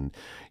things. And,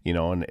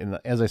 and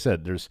as I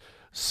said, there's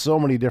so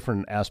many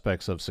different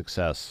aspects of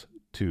success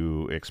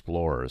to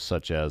explore,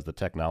 such as the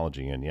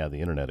technology. And yeah, the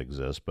internet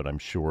exists, but I'm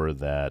sure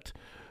that,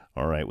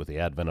 all right, with the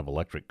advent of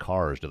electric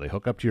cars, do they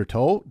hook up to your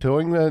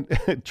towing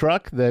the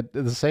truck that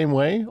the same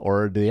way,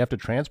 or do they have to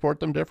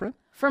transport them different?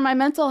 For my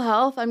mental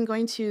health, I'm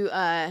going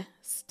to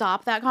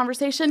stop that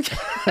conversation.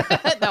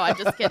 No, I'm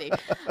just kidding.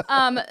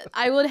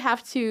 I would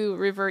have to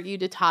revert you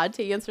to Todd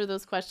to answer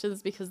those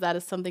questions, because that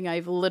is something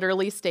I've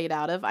literally stayed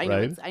out of. I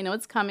know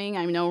it's coming.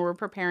 I know we're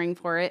preparing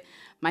for it.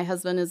 My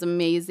husband is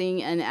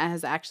amazing and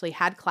has actually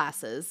had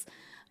classes,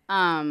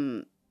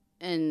 and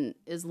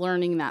is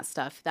learning that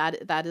stuff.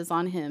 That is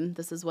on him.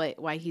 This is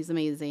why he's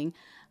amazing.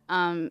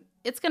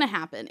 It's going to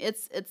happen.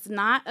 It's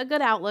not a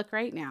good outlook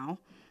right now.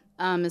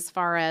 As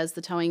far as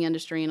the towing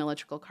industry and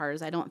electrical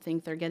cars, I don't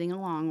think they're getting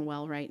along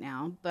well right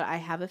now. But I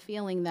have a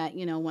feeling that,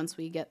 once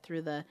we get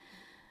through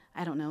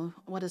I don't know,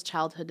 what is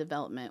childhood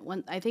development?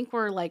 I think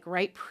we're like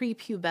right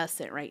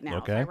prepubescent right now,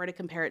 okay, if I were to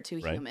compare it to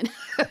human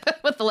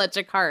with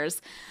electric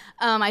cars.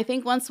 I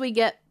think once we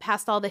get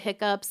past all the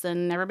hiccups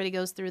and everybody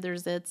goes through their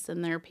zits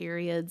and their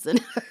periods and...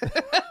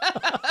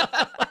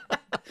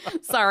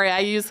 Sorry, I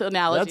use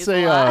analogies.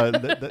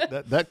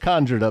 That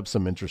conjured up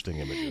some interesting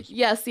images.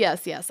 Yes.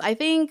 I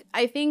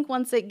think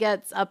once it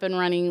gets up and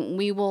running,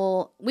 we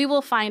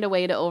will find a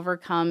way to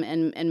overcome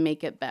and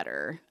make it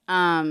better.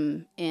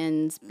 And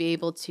be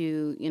able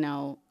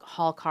to,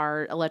 haul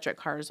electric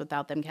cars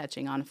without them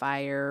catching on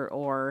fire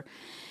or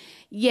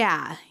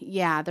yeah.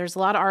 There's a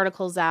lot of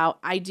articles out.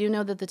 I do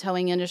know that the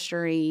towing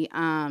industry,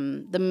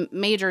 the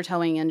major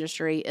towing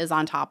industry is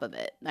on top of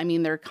it. I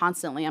mean, I'm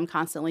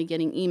constantly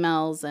getting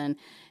emails and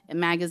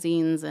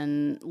magazines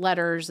and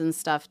letters and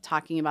stuff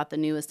talking about the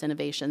newest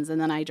innovations, and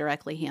then I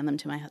directly hand them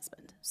to my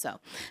husband. So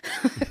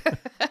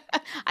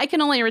I can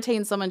only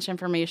retain so much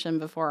information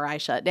before I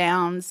shut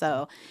down.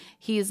 So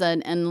he's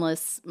an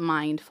endless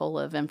mind full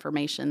of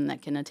information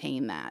that can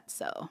attain that.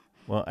 So.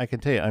 Well, I can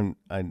tell you,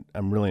 I'm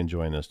really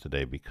enjoying this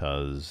today,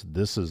 because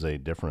this is a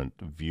different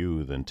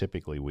view than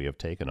typically we have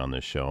taken on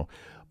this show.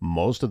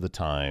 Most of the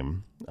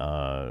time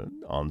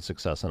on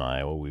Success in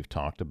Iowa, we've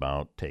talked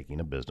about taking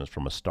a business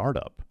from a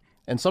startup.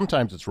 And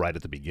sometimes it's right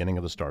at the beginning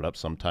of the startup.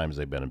 Sometimes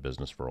they've been in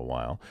business for a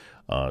while.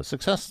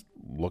 Success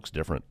looks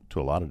different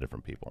to a lot of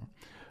different people.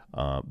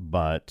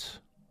 But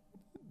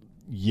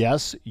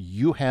yes,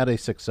 you had a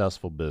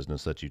successful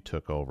business that you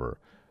took over,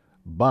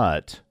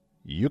 but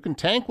you can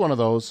tank one of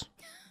those.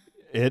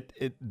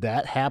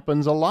 That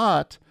happens a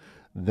lot.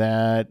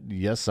 that,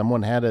 yes,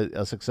 someone had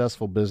a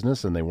successful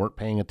business and they weren't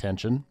paying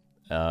attention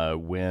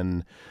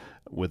when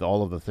with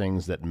all of the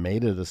things that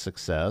made it a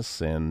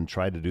success and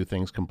tried to do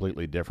things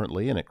completely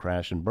differently and it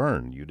crashed and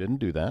burned. You didn't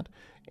do that.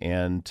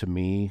 And to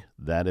me,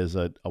 that is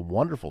a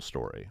wonderful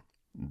story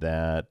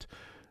that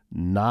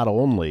not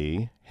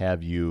only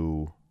have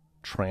you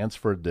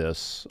transferred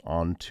this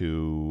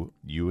onto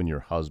you and your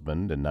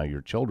husband and now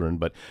your children,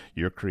 but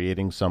you're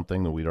creating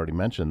something that we'd already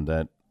mentioned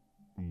that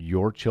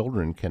your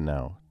children can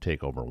now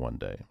take over one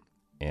day.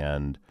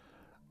 And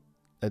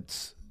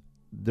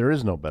there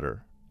is no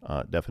better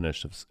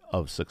definition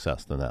of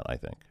success than that, I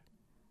think.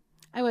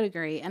 I would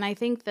agree. And I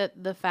think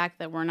that the fact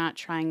that we're not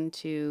trying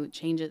to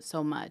change it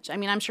so much. I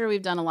mean, I'm sure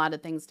we've done a lot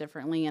of things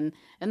differently, and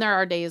there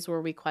are days where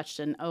we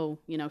question,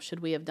 should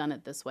we have done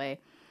it this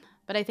way?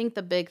 But I think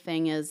the big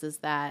thing is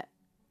that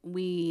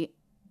we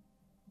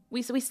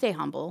stay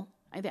humble.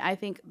 I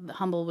think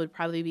humble would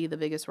probably be the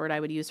biggest word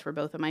I would use for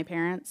both of my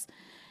parents.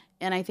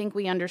 And I think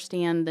we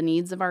understand the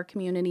needs of our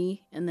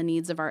community and the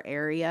needs of our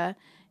area,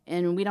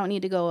 and we don't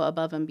need to go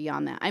above and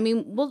beyond that. I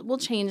mean, we'll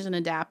change and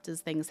adapt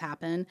as things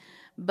happen,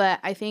 but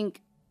I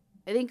think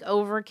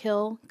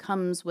overkill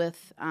comes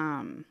with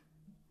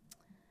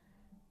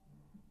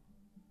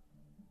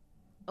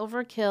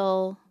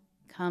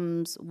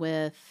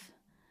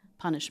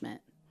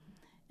punishment.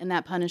 And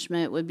that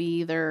punishment would be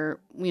either,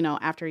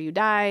 after you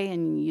die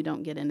and you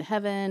don't get into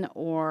heaven,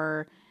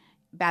 or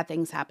bad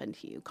things happen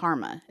to you.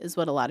 Karma is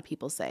what a lot of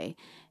people say.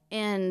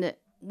 And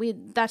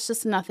that's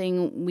just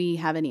nothing we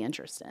have any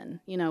interest in.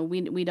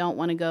 We don't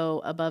want to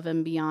go above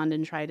and beyond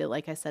and try to,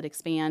 like I said,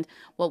 expand.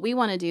 What we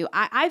want to do,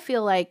 I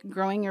feel like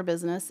growing your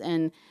business,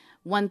 and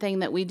one thing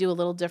that we do a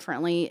little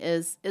differently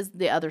is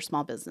the other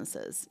small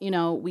businesses.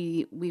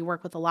 We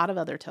work with a lot of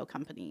other tow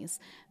companies.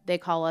 They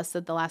call us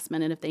at the last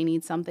minute if they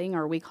need something,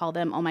 or we call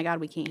them, oh my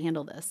God, we can't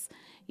handle this.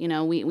 We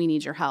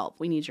need your help.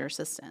 We need your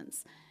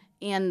assistance.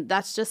 And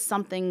that's just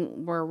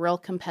something we're real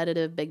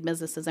competitive big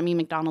businesses. I mean,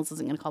 McDonald's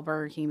isn't going to call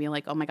Burger King and be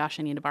like, oh my gosh,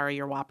 I need to borrow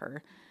your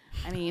Whopper.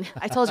 I mean,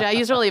 I told you I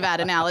use really bad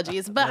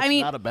analogies, but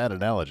That's not a bad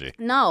analogy.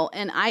 No,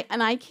 and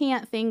I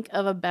can't think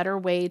of a better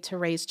way to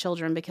raise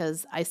children,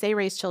 because I say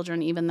raise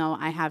children even though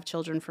I have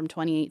children from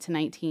 28 to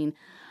 19.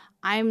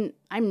 I'm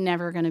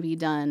never going to be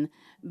done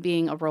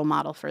being a role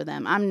model for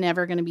them. I'm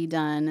never going to be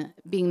done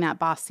being that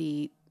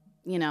bossy,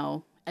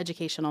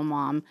 educational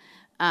mom.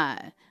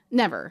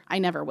 Never. I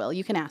never will.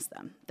 You can ask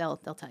them. They'll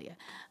tell you.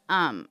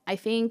 I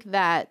think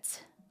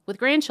that with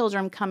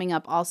grandchildren coming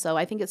up also,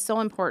 I think it's so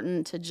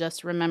important to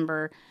just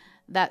remember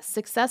that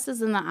success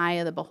is in the eye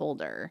of the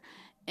beholder.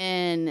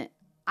 And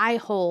I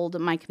hold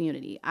my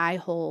community. I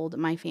hold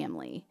my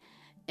family.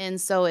 And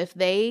so if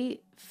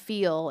they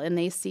feel and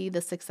they see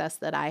the success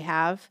that I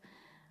have,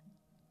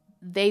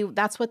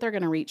 that's what they're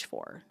going to reach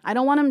for. I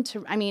don't want them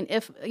to,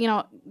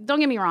 don't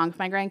get me wrong. If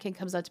my grandkid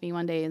comes up to me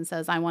one day and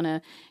says, I want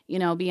to,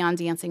 be on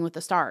Dancing with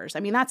the Stars. I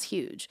mean, that's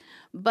huge,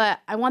 but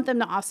I want them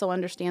to also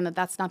understand that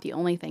that's not the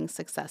only thing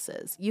success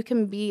is. You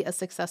can be a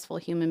successful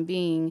human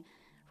being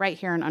right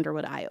here in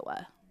Underwood,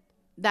 Iowa.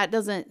 That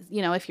doesn't,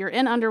 if you're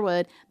in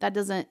Underwood,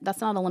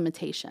 that's not a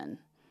limitation.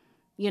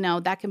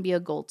 That can be a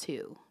goal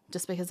too,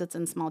 just because it's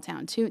in small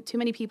town. Too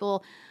many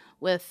people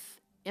with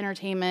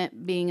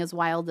entertainment being as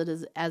wild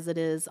as it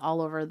is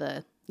all over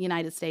the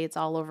United States,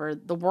 all over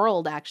the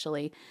world,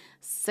 actually,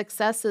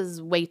 success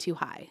is way too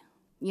high.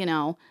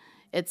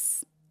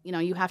 It's,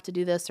 you have to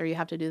do this, or you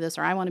have to do this,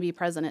 or I want to be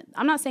president.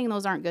 I'm not saying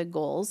those aren't good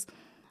goals,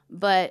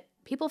 but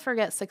people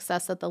forget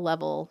success at the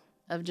level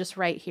of just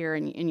right here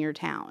in your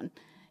town.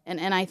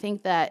 And I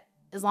think that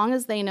as long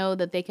as they know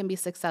that they can be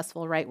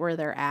successful right where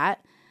they're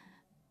at,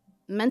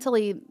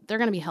 mentally, they're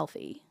going to be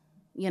healthy,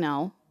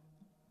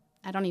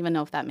 I don't even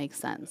know if that makes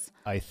sense.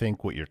 I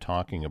think what you're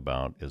talking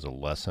about is a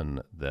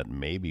lesson that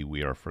maybe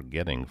we are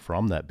forgetting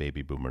from that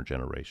baby boomer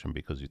generation,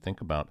 because I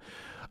think about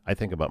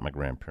my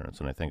grandparents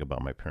and I think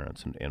about my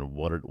parents and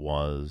what it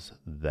was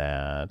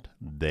that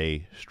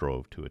they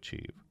strove to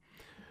achieve.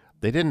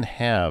 They didn't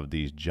have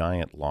these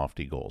giant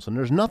lofty goals, and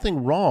there's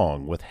nothing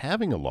wrong with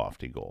having a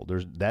lofty goal.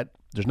 There's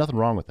nothing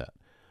wrong with that.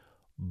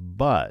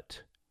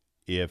 But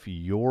if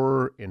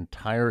your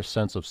entire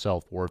sense of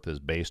self-worth is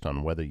based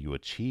on whether you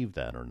achieve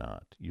that or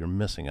not, you're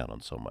missing out on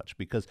so much,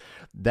 because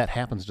that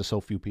happens to so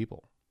few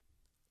people.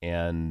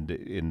 And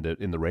in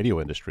the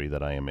radio industry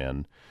that I am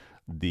in,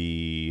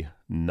 the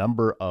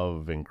number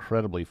of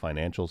incredibly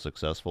financial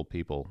successful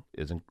people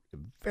is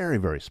very,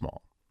 very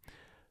small.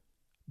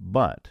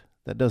 But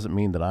that doesn't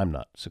mean that I'm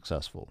not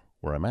successful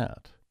where I'm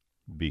at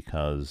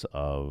because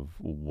of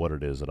what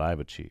it is that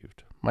I've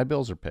achieved. My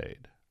bills are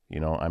paid.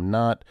 I'm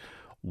not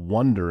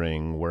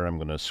wondering where I'm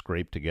going to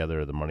scrape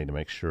together the money to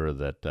make sure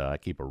that I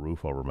keep a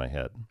roof over my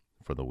head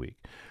for the week.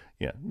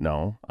 Yeah,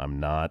 no, I'm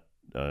not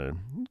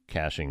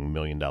cashing $1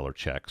 million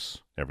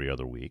checks every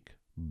other week,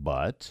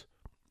 but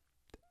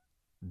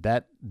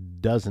that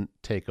doesn't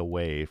take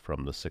away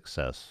from the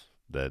success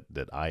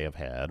that I have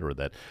had, or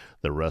that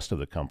the rest of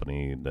the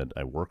company that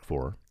I work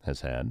for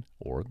has had,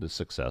 or the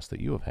success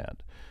that you have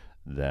had.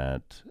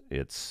 That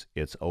it's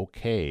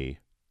okay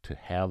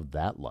to have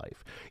that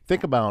life.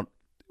 Think about,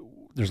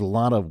 there's a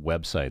lot of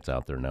websites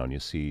out there now, and you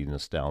see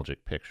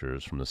nostalgic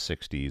pictures from the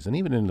 60s and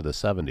even into the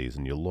 70s,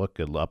 and you look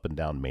up and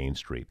down Main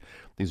Street.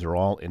 These are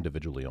all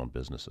individually owned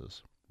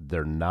businesses.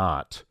 They're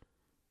not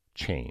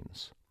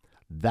chains.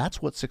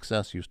 That's what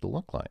success used to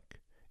look like,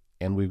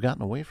 and we've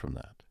gotten away from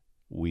that.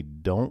 We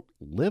don't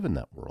live in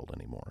that world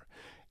anymore,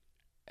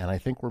 and I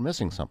think we're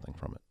missing something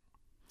from it.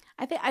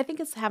 I think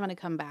it's having to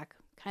come back,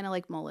 kind of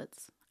like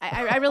mullets.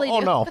 I really do.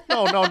 Oh,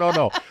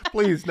 no.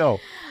 Please, no.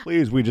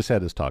 Please, we just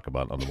had this talk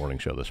about on the morning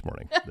show this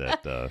morning.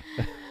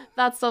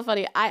 That's so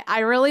funny. I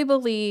really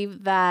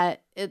believe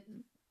that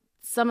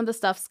some of the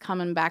stuff's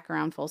coming back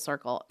around full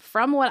circle.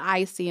 From what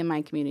I see in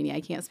my community,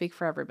 I can't speak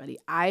for everybody.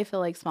 I feel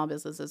like small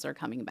businesses are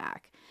coming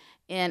back.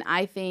 And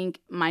I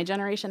think my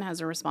generation has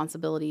a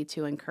responsibility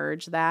to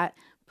encourage that,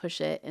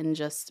 push it, and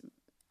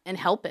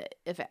help it.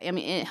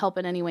 Help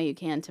in any way you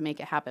can to make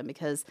it happen,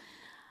 because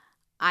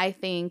I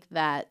think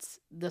that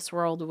this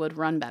world would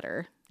run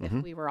better if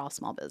we were all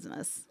small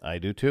business. I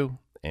do too.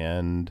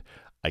 And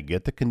I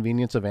get the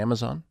convenience of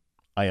Amazon.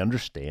 I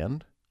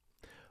understand.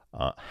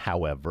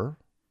 However,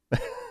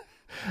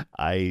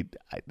 I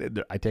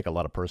take a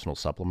lot of personal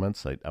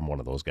supplements. I'm one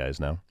of those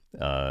guys now.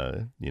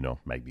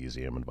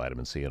 Magnesium and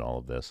vitamin C and all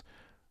of this.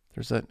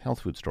 There's a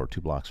health food store 2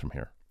 blocks from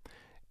here.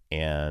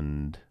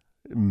 And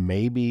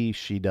maybe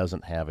she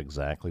doesn't have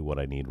exactly what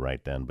I need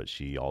right then, but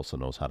she also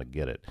knows how to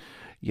get it.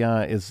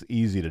 Yeah, it's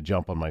easy to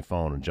jump on my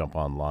phone and jump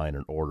online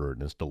and order it,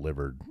 and it's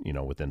delivered,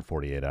 within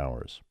 48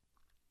 hours.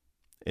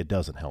 It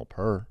doesn't help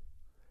her.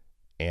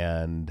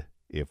 And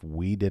if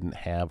we didn't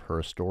have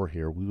her store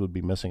here, we would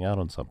be missing out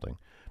on something.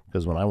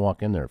 Because when I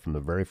walk in there, from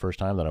the very first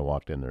time that I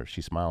walked in there,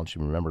 she smiled and she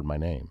remembered my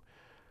name.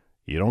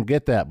 You don't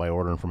get that by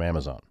ordering from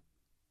Amazon.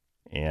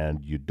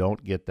 And you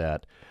don't get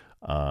that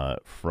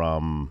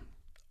from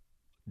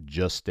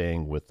just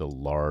staying with the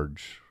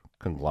large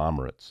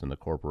conglomerates and the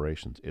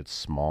corporations. It's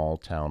small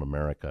town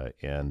America,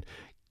 and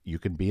you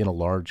can be in a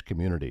large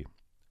community.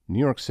 New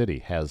York City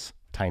has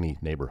tiny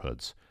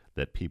neighborhoods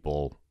that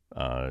people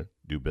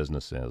do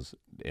business as,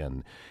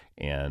 and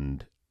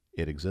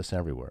it exists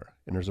everywhere.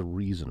 And there's a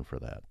reason for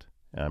that.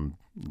 I'm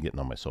getting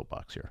on my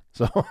soapbox here.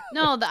 So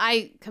No,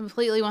 I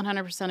completely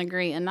 100%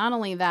 agree. And not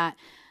only that,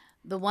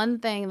 the one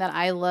thing that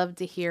I love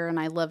to hear and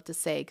I love to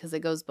say, because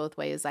it goes both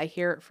ways, I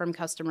hear it from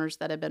customers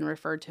that have been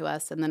referred to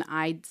us, and then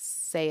I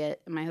say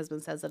it, and my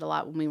husband says it a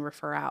lot when we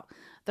refer out.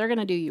 They're going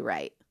to do you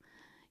right.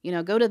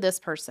 Go to this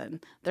person.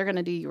 They're going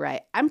to do you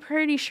right. I'm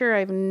pretty sure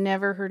I've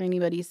never heard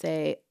anybody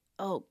say,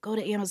 oh, go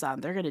to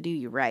Amazon. They're going to do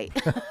you right.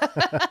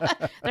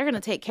 They're going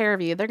to take care of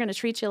you. They're going to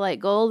treat you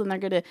like gold, and they're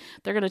going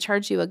to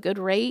charge you a good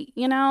rate,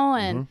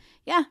 and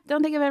yeah,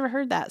 don't think I've ever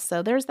heard that.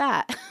 So there's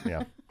that.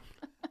 Yeah.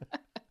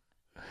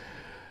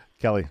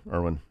 Kelli,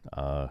 Erwin,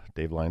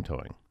 Dave Line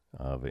Towing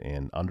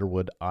in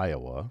Underwood,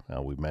 Iowa.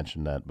 We've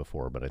mentioned that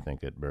before, but I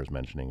think it bears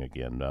mentioning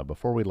again.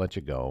 Before we let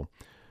you go,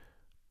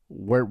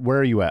 where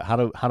are you at? How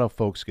do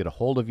folks get a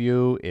hold of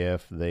you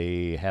if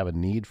they have a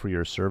need for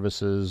your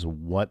services?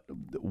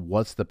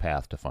 What's the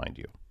path to find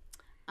you?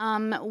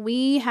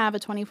 We have a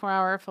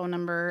 24-hour phone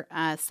number,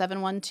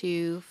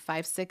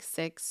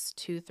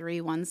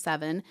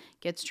 712-566-2317.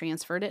 Gets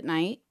transferred at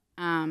night.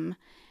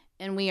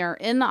 And we are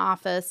in the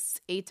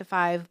office 8 to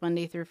 5,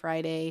 Monday through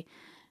Friday.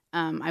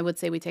 I would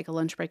say we take a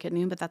lunch break at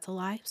noon, but that's a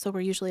lie. So we're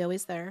usually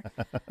always there.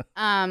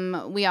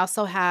 We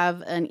also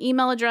have an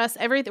email address.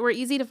 We're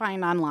easy to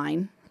find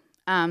online.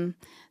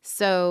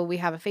 So we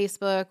have a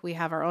Facebook, we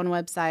have our own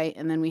website,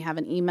 and then we have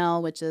an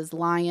email, which is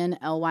Lyon,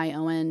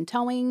 Lyon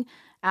towing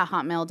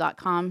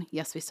 @hotmail.com.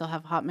 Yes, we still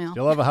have Hotmail.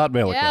 Still have a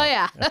Hotmail account.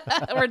 Yeah.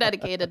 We're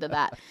dedicated to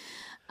that.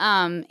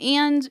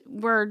 And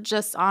we're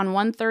just on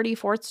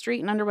 134th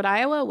Street in Underwood,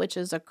 Iowa, which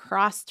is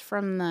across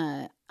from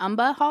the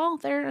UMBA Hall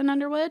there in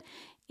Underwood.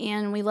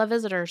 And we love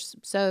visitors.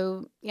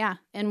 So, yeah.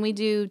 And we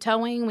do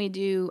towing. We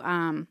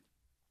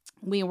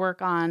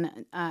work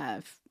on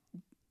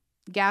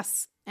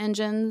gas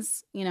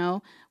engines.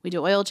 We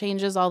do oil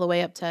changes all the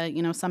way up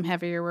to, some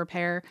heavier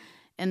repair.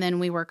 And then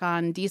we work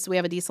on diesel. We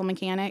have a diesel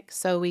mechanic.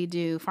 So we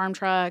do farm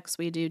trucks.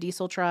 We do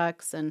diesel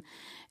trucks, and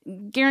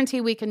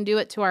guarantee we can do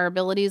it to our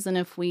abilities. And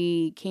if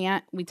we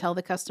can't, we tell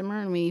the customer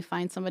and we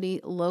find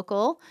somebody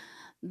local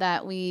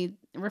that we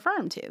refer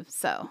them to.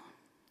 So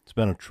it's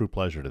been a true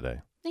pleasure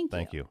today.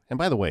 Thank you. And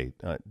by the way,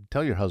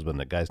 tell your husband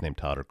that guys named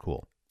Todd are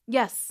cool.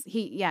 Yes,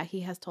 he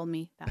has told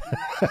me that.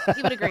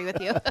 He would agree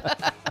with you.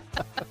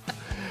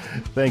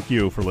 Thank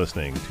you for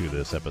listening to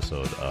this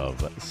episode of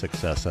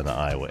Success in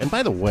Iowa. And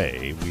by the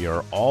way, we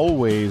are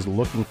always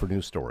looking for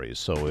new stories.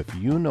 So if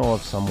you know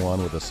of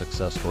someone with a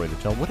success story to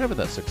tell, whatever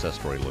that success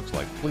story looks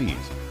like, please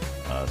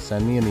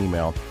send me an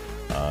email.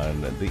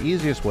 And the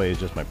easiest way is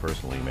just my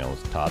personal email.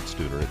 It's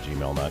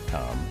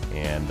toddstuder@gmail.com.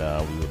 And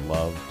we would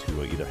love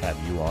to either have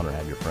you on or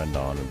have your friend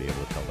on and be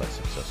able to tell that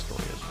success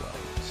story as well.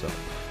 So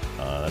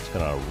that's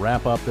going to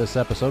wrap up this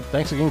episode.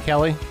 Thanks again,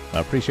 Kelli.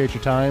 I appreciate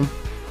your time.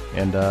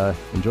 And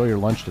enjoy your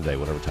lunch today,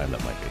 whatever time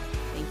that might be.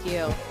 Thank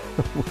you.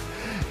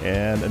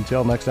 And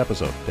until next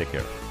episode, take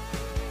care.